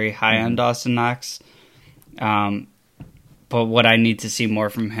still very high on Dawson Knox. But what I need to see more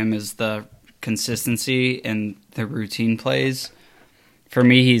from him is the consistency and the routine plays. For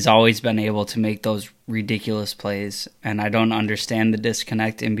me, he's always been able to make those ridiculous plays, and I don't understand the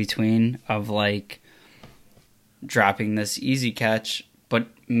disconnect in between of like dropping this easy catch but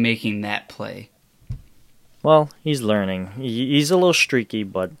making that play. Well, he's learning. He's a little streaky,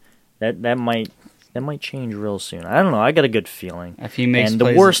 but that might change real soon. I don't know. I got a good feeling. If he makes and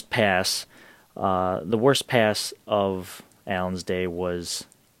plays, the worst pass of Allen's day was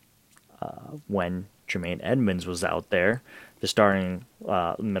when Jermaine Edmonds was out there, the starting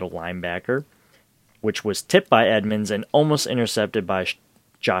middle linebacker, which was tipped by Edmonds and almost intercepted by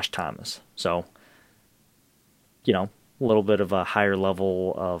Josh Thomas. So, a little bit of a higher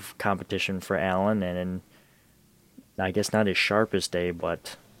level of competition for Allen, and I guess not his sharpest day,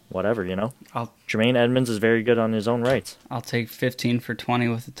 but whatever, Jermaine Edmonds is very good on his own rights. I'll take 15 for 20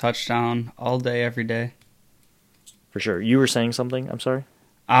 with a touchdown all day, every day. For sure. You were saying something? I'm sorry?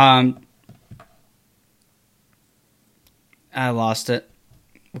 I lost it.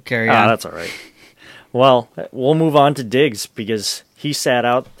 We'll carry on. That's all right. Well, we'll move on to Diggs because he sat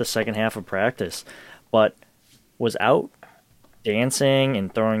out the second half of practice, but was out dancing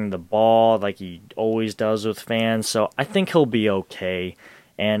and throwing the ball like he always does with fans. So I think he'll be okay.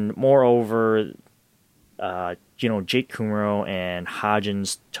 And moreover, Jake Kumro and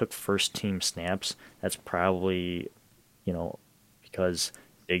Hodgins took first team snaps. That's probably, because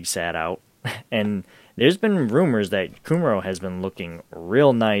Diggs sat out. And there's been rumors that Kumro has been looking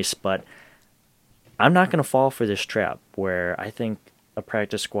real nice, but I'm not going to fall for this trap where I think a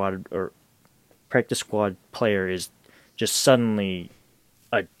practice squad player is just suddenly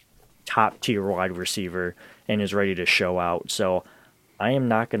a top-tier wide receiver and is ready to show out. So I am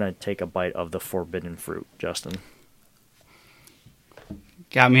not going to take a bite of the forbidden fruit, Justin.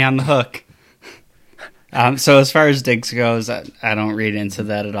 Got me on the hook. So as far as Diggs goes, I don't read into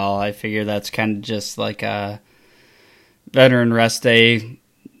that at all. I figure that's kind of just like a veteran rest day.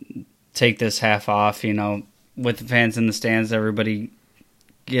 Take this half off, with the fans in the stands, everybody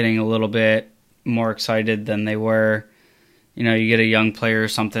getting a little bit more excited than they were. You get a young player or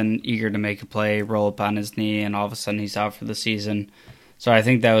something eager to make a play, roll up on his knee, and all of a sudden he's out for the season. So I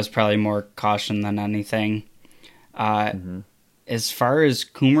think that was probably more caution than anything. As far as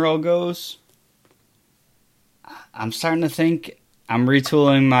Kumro goes, I'm starting to think, I'm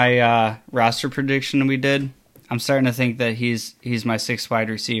retooling my roster prediction we did. I'm starting to think that he's my sixth wide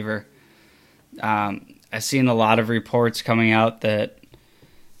receiver. I've seen a lot of reports coming out that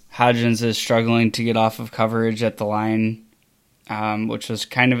Hodgins is struggling to get off of coverage at the line, which was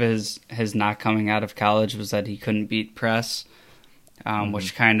kind of his not coming out of college, was that he couldn't beat press,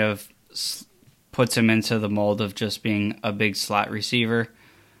 which kind of puts him into the mold of just being a big slot receiver,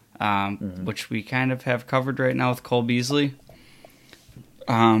 which we kind of have covered right now with Cole Beasley.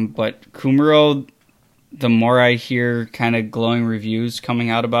 But Kumro, the more I hear kind of glowing reviews coming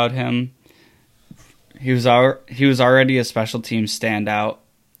out about him, he was already a special teams standout.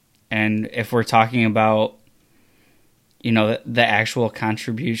 And if we're talking about, the actual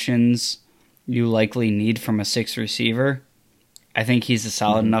contributions you likely need from a sixth receiver, I think he's a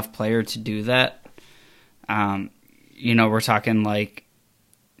solid enough player to do that. We're talking like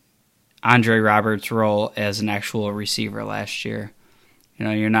Andre Roberts' role as an actual receiver last year.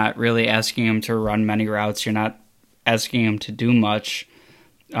 You're not really asking him to run many routes. You're not asking him to do much.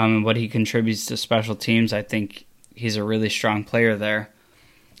 And what he contributes to special teams, I think he's a really strong player there.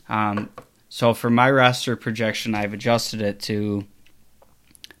 So for my roster projection, I've adjusted it to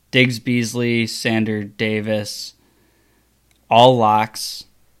Diggs, Beasley, Sander, Davis, all locks.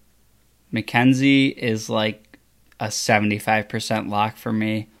 McKenzie is like a 75% lock for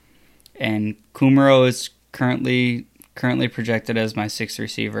me. And Kumro is currently projected as my sixth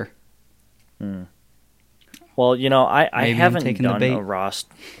receiver. Well, I haven't done a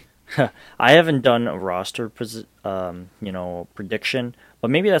roster. I haven't done a roster, prediction, but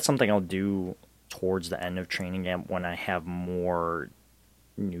maybe that's something I'll do towards the end of training camp when I have more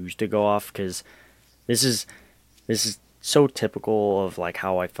news to go off. Because this is so typical of like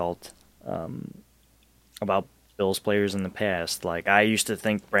how I felt about Bills players in the past. Like I used to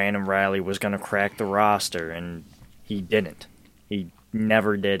think Brandon Riley was going to crack the roster, and he didn't. He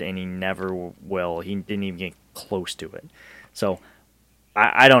never did, and he never will. He didn't even get close to it. So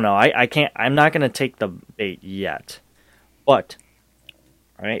I don't know. I can't. I'm not going to take the bait yet. But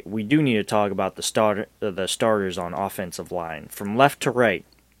all right, we do need to talk about the starters on offensive line from left to right.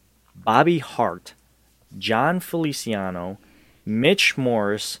 Bobby Hart John Feliciano, Mitch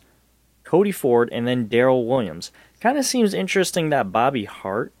Morse, Cody Ford, and then Darrell Williams. Kind of seems interesting that Bobby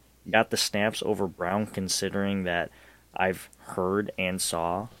Hart got the snaps over Brown, considering that I've heard and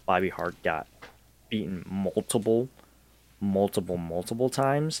saw Bobby Hart got beaten multiple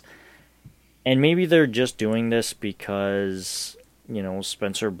times. And maybe they're just doing this because,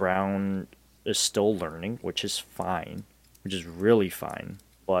 Spencer Brown is still learning, which is fine, which is really fine.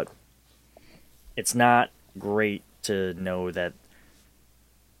 But it's not great to know that,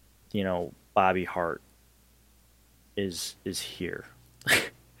 Bobby Hart is here.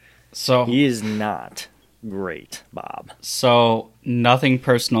 So he is not great, Bob. So nothing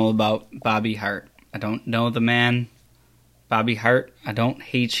personal about Bobby Hart. I don't know the man. Bobby Hart, I don't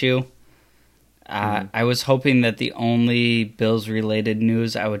hate you. I was hoping that the only Bills-related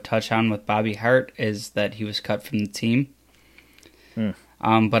news I would touch on with Bobby Hart is that he was cut from the team.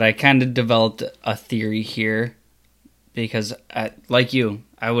 But I kind of developed a theory here because, like you,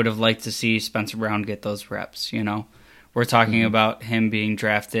 I would have liked to see Spencer Brown get those reps, We're talking about him being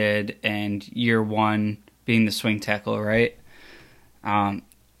drafted and year one being the swing tackle, right? But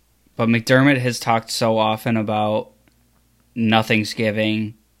McDermott has talked so often about nothing's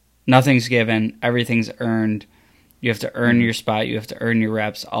given, everything's earned. You have to earn your spot, you have to earn your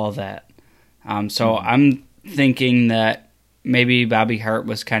reps, all that. So I'm thinking that maybe Bobby Hart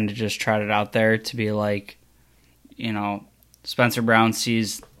was kind of just trotted out there to be like, Spencer Brown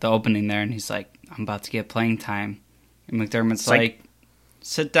sees the opening there and he's like, I'm about to get playing time. And McDermott's like,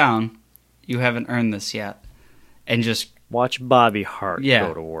 sit down, you haven't earned this yet. And just watch Bobby Hart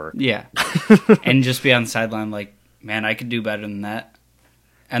go to work. Yeah. And just be on the sideline like, man, I could do better than that.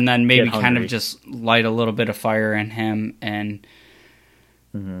 And then maybe kind of just light a little bit of fire in him. And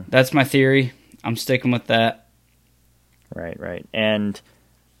that's my theory. I'm sticking with that. Right. And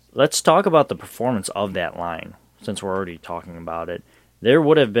let's talk about the performance of that line, since we're already talking about it. There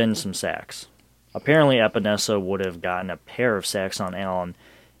would have been some sacks. Apparently, Epinesa would have gotten a pair of sacks on Allen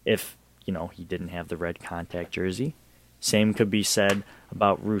if, he didn't have the red contact jersey. Same could be said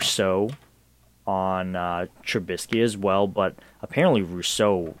about Rousseau on Trubisky as well, but apparently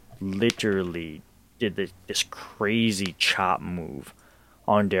Rousseau literally did this crazy chop move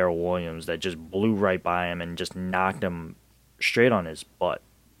on Darrell Williams that just blew right by him and just knocked him straight on his butt.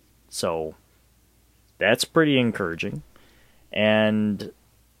 So that's pretty encouraging. And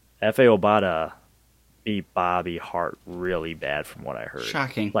F.A. Obata beat Bobby Hart really bad from what I heard.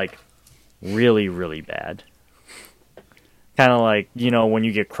 Shocking. Like, really, really bad. Kind of like, when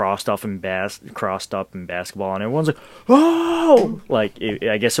you get crossed up in basketball and everyone's like, oh! Like,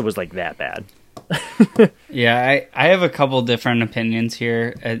 I guess it was like that bad. Yeah, I have a couple different opinions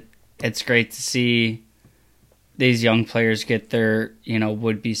here. It's great to see these young players get their,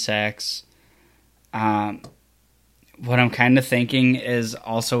 would-be sacks. What I'm kind of thinking is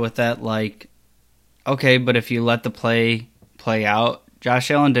also with that, like, okay, but if you let the play out,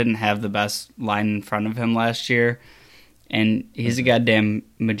 Josh Allen didn't have the best line in front of him last year, and he's a goddamn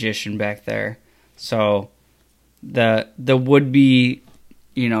magician back there. So the would-be,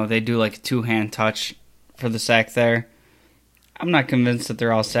 they do like a two-hand touch for the sack there. I'm not convinced that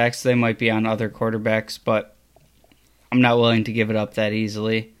they're all sacks. They might be on other quarterbacks, but I'm not willing to give it up that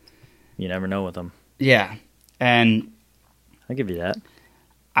easily. You never know with them. Yeah, and I'll give you that.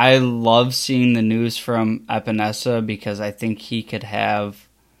 I love seeing the news from Epinesa because I think he could have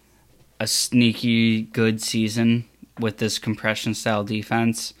a sneaky good season with this compression-style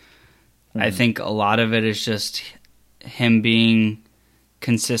defense. I think a lot of it is just him being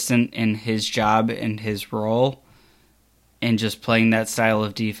consistent in his job and his role and just playing that style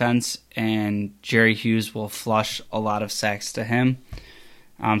of defense, and Jerry Hughes will flush a lot of sacks to him.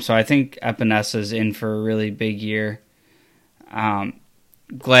 So I think Epinesa is in for a really big year.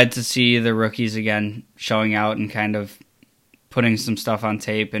 Glad to see the rookies again showing out and kind of putting some stuff on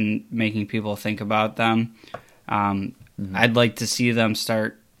tape and making people think about them. I'd like to see them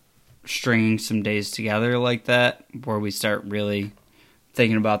start stringing some days together like that, where we start really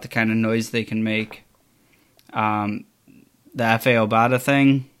thinking about the kind of noise they can make. The F.A. Obata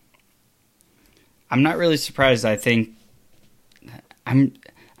thing, I'm not really surprised. I think I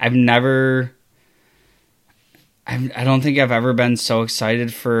don't think I've ever been so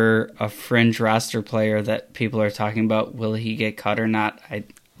excited for a fringe roster player that people are talking about, will he get cut or not?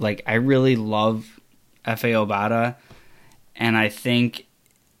 I really love F.A. Obata, and I think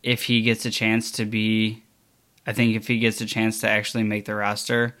if he gets a chance to actually make the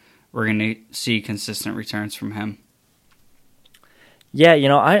roster, we're going to see consistent returns from him. Yeah,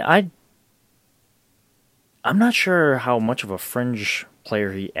 I'm not sure how much of a fringe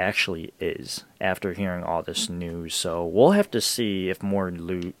player he actually is after hearing all this news. So we'll have to see if more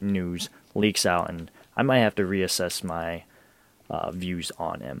news leaks out, and I might have to reassess my views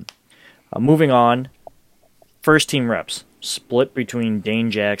on him. Moving on, first team reps split between Dane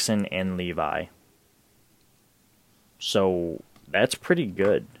Jackson and Levi. So that's pretty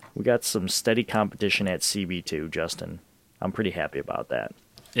good. We got some steady competition at CB2, Justin. I'm pretty happy about that.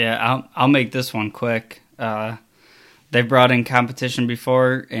 Yeah, I'll make this one quick. They've brought in competition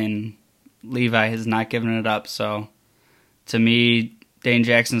before, and Levi has not given it up. So, to me, Dane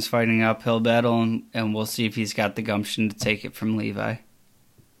Jackson's fighting an uphill battle, and we'll see if he's got the gumption to take it from Levi.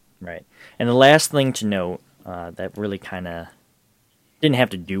 Right. And the last thing to note that really kind of didn't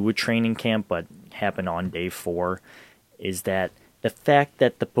have to do with training camp, but happened on day 4, is that the fact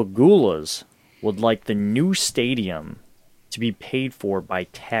that the Pegulas would like the new stadium to be paid for by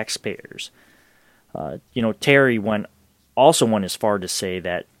taxpayers. Terry also went as far to say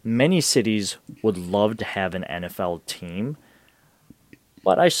that many cities would love to have an NFL team,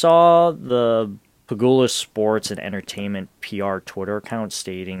 but I saw the Pegula Sports and Entertainment PR Twitter account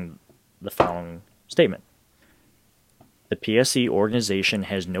stating the following statement. The PSE organization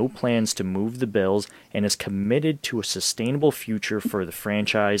has no plans to move the Bills and is committed to a sustainable future for the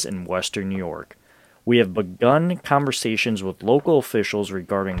franchise in Western New York. We have begun conversations with local officials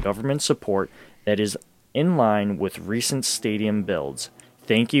regarding government support that is in line with recent stadium builds.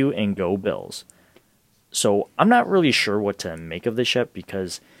 Thank you and go Bills. So I'm not really sure what to make of this yet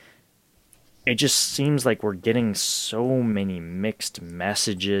because it just seems like we're getting so many mixed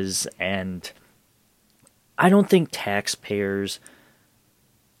messages, and I don't think taxpayers...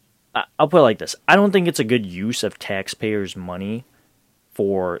 I'll put it like this. I don't think it's a good use of taxpayers' money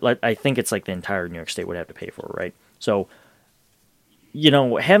for... I think it's like the entire New York State would have to pay for it, right? So,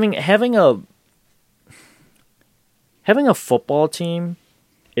 having a football team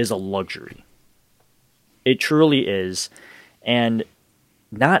is a luxury. It truly is. And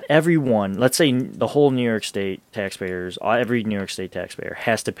not everyone, let's say the whole New York State taxpayers, every New York State taxpayer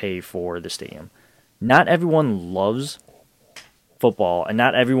has to pay for the stadium. Not everyone loves football, and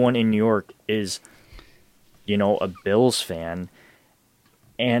not everyone in New York is, a Bills fan.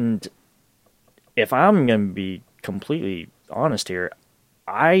 And if I'm going to be completely honest here,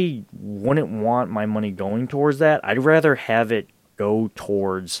 I wouldn't want my money going towards that. I'd rather have it go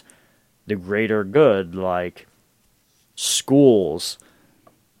towards the greater good, like schools,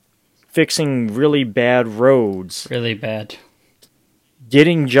 fixing really bad roads. Really bad.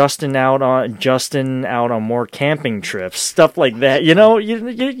 Getting Justin out on more camping trips, stuff like that.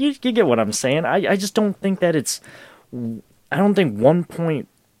 You get what I'm saying. I just don't think that I don't think 1 point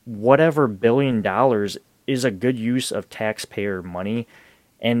whatever billion dollars is a good use of taxpayer money.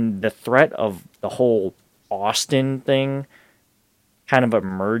 And the threat of the whole Austin thing kind of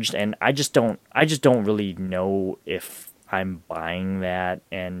emerged, and I just don't really know if I'm buying that,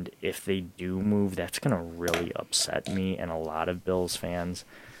 and if they do move, that's going to really upset me and a lot of Bills fans.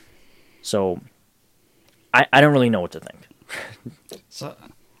 So I don't really know what to think. So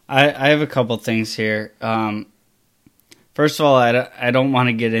I have a couple things here. First of all, I don't want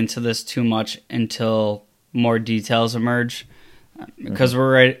to get into this too much until more details emerge, because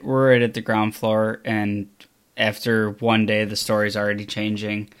we're right at the ground floor, and after one day, the story's already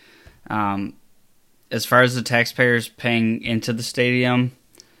changing. As far as the taxpayers paying into the stadium,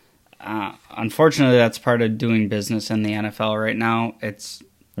 unfortunately, that's part of doing business in the NFL right now. It's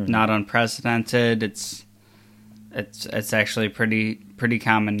not unprecedented. It's actually pretty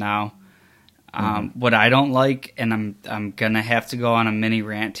common now. What I don't like, and I'm gonna have to go on a mini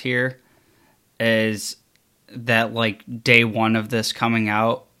rant here, is that like day one of this coming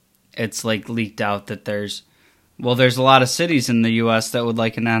out, it's like leaked out that there's a lot of cities in the U.S. that would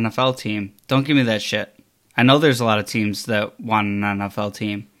like an NFL team. Don't give me that shit. I know there's a lot of teams that want an NFL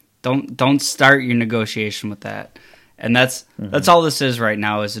team. Don't start your negotiation with that. And that's all this is right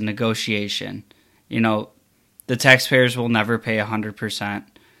now, is a negotiation. The taxpayers will never pay 100%.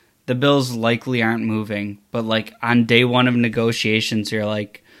 The Bills likely aren't moving, but like on day one of negotiations, you're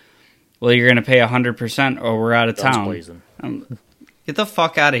like, well, you're going to pay 100% or we're out of town. Get the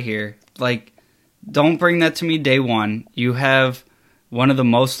fuck out of here. Like, don't bring that to me day one. You have one of the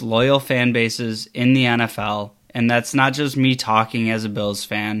most loyal fan bases in the NFL, and that's not just me talking as a Bills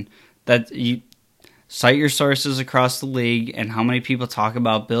fan. That you cite your sources across the league and how many people talk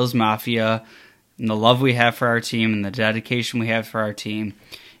about Bills Mafia and the love we have for our team and the dedication we have for our team.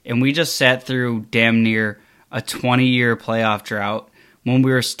 And we just sat through damn near a 20-year playoff drought when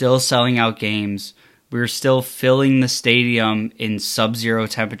we were still selling out games. We were still filling the stadium in sub-zero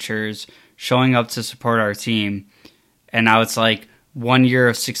temperatures, showing up to support our team. And now it's like, 1 year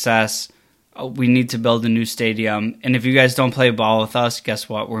of success. We need to build a new stadium. And if you guys don't play ball with us, guess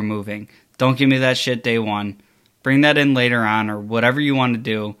what? We're moving. Don't give me that shit day one. Bring that in later on or whatever you want to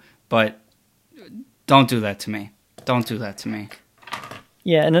do. But don't do that to me. Don't do that to me.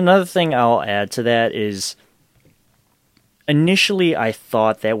 Yeah, and another thing I'll add to that is initially I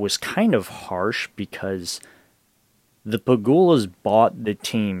thought that was kind of harsh because the Pegulas bought the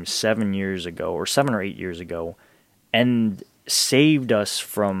team 7 years ago, or 7 or 8 years ago, and saved us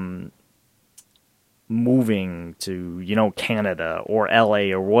from moving to, Canada or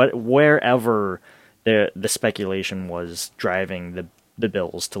LA or wherever the speculation was driving the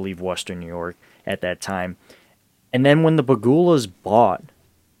Bills to leave Western New York at that time. And then when the Pegulas bought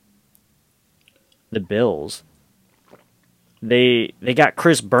the Bills, they got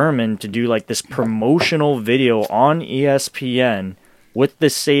Chris Berman to do like this promotional video on ESPN with the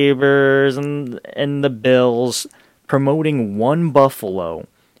Sabres and the Bills promoting one Buffalo.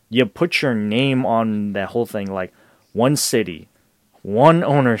 You put your name on that whole thing, like one city, one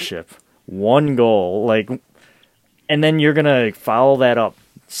ownership, one goal, like, and then you're gonna follow that up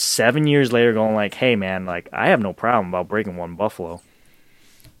 7 years later, going like, "Hey man, like I have no problem about breaking one Buffalo."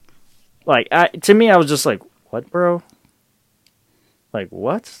 Like, to me, I was just like, "What, bro? Like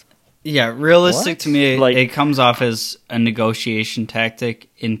what?" Yeah, realistic What? to me, Like- it comes off as a negotiation tactic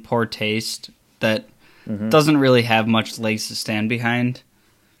in poor taste that doesn't really have much legs to stand behind.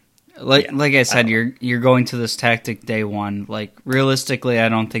 Like I said, you're going to this tactic day one. Like realistically, I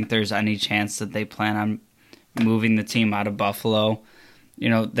don't think there's any chance that they plan on moving the team out of Buffalo.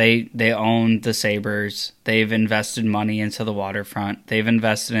 They own the Sabres. They've invested money into the waterfront. They've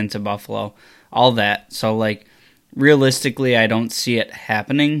invested into Buffalo. All that. So like realistically, I don't see it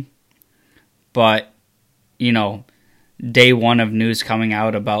happening. But day one of news coming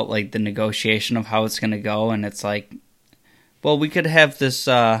out about like the negotiation of how it's going to go, and it's like, well, we could have this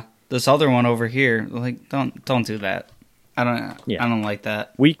other one over here. Like, don't do that. I don't like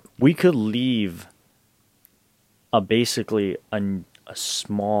that. We could leave basically a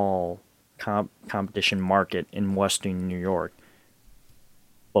small competition market in Western New York,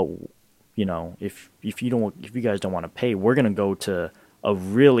 but if you guys don't want to pay, we're gonna go to a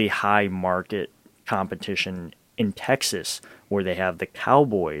really high market competition in Texas where they have the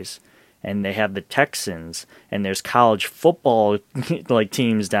Cowboys and they have the Texans and there's college football like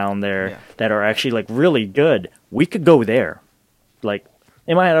teams down there that are actually like really good. We could go there. Like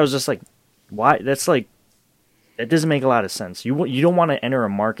in my head, I was just like, why? That's like, that doesn't make a lot of sense. You don't want to enter a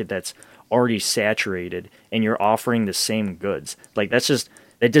market that's already saturated and you're offering the same goods. Like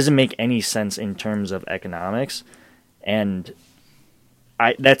that doesn't make any sense in terms of economics. And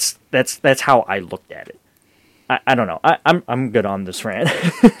that's how I looked at it. I don't know. I'm good on this rant.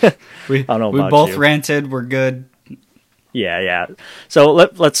 I don't know. We about both you. ranted. We're good. Yeah. So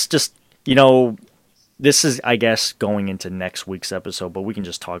let's just this is, I guess, going into next week's episode, but we can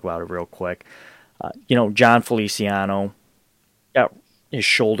just talk about it real quick. John Feliciano got his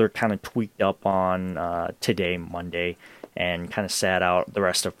shoulder kind of tweaked up on today, Monday, and kind of sat out the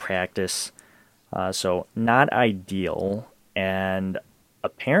rest of practice. So not ideal. And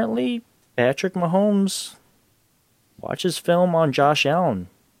apparently Patrick Mahomes watches film on Josh Allen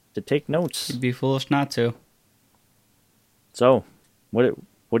to take notes. You'd be foolish not to. So, what are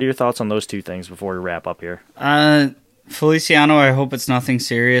your thoughts on those two things before we wrap up here? Feliciano, I hope it's nothing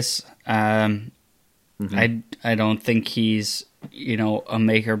serious. I don't think he's a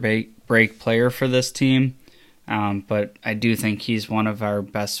make or break player for this team, but I do think he's one of our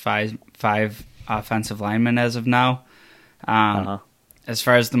best five offensive linemen as of now. As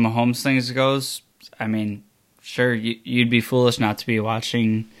far as the Mahomes things goes, I mean, sure, you'd be foolish not to be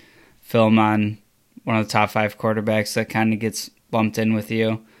watching film on one of the top 5 quarterbacks that kind of gets lumped in with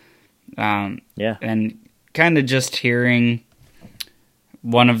you. And kind of just hearing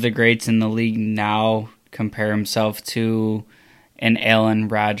one of the greats in the league now compare himself to an Allen,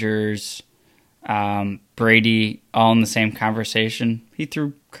 Rodgers, Brady, all in the same conversation. He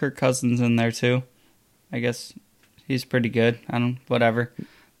threw Kirk Cousins in there too. I guess he's pretty good. Whatever.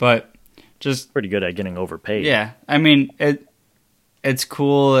 But just pretty good at getting overpaid. Yeah. I mean, it's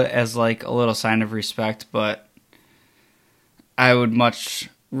cool as like a little sign of respect, but I would much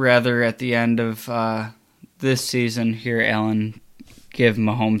rather at the end of this season hear Allen give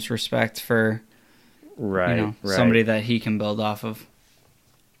Mahomes respect for somebody that he can build off of.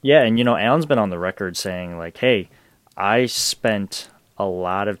 Yeah, and Allen's been on the record saying like, "Hey, I spent a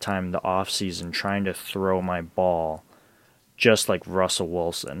lot of time in the off season trying to throw my ball just like Russell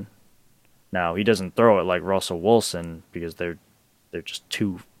Wilson." Now, he doesn't throw it like Russell Wilson because they're just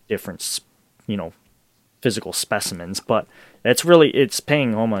two different, physical specimens, but it's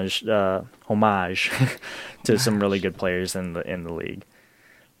paying homage to some really good players in the league.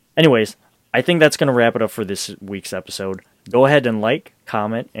 Anyways, I think that's going to wrap it up for this week's episode. Go ahead and like,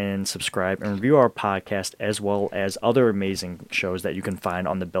 comment, and subscribe, and review our podcast as well as other amazing shows that you can find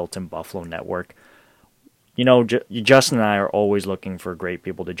on the Built in Buffalo Network. You know, Justin and I are always looking for great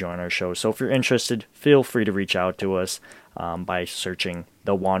people to join our show, so if you're interested, feel free to reach out to us by searching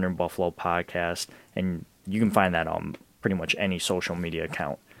the Wandering Buffalo Podcast, and you can find that on pretty much any social media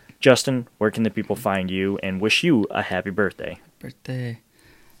account. Justin, where can the people find you and wish you a happy birthday?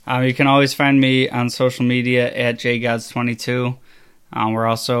 You can always find me on social media at jgods22. We're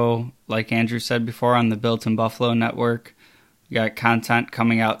also, like Andrew said before, on the Built in Buffalo Network. We got content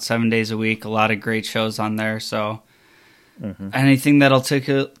coming out 7 days a week, a lot of great shows on there. So anything that'll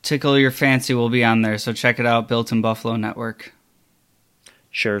tickle your fancy will be on there. So check it out, Built in Buffalo Network.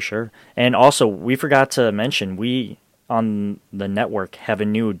 Sure. And also, we forgot to mention, we on the network have a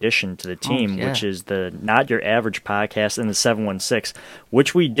new addition to the team, which is the Not Your Average Podcast and the 716,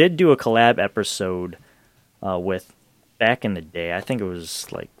 which we did do a collab episode with back in the day. I think it was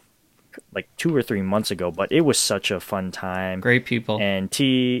like 2 or 3 months ago, but it was such a fun time. Great people. And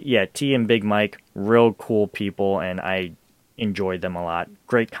T and Big Mike, real cool people, and I enjoyed them a lot.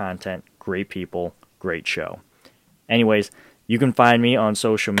 Great content, great people, great show. Anyways, you can find me on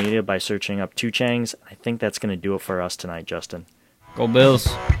social media by searching up Two Changs. I think that's going to do it for us tonight, Justin. Go Bills.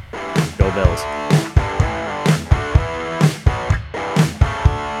 Go Bills.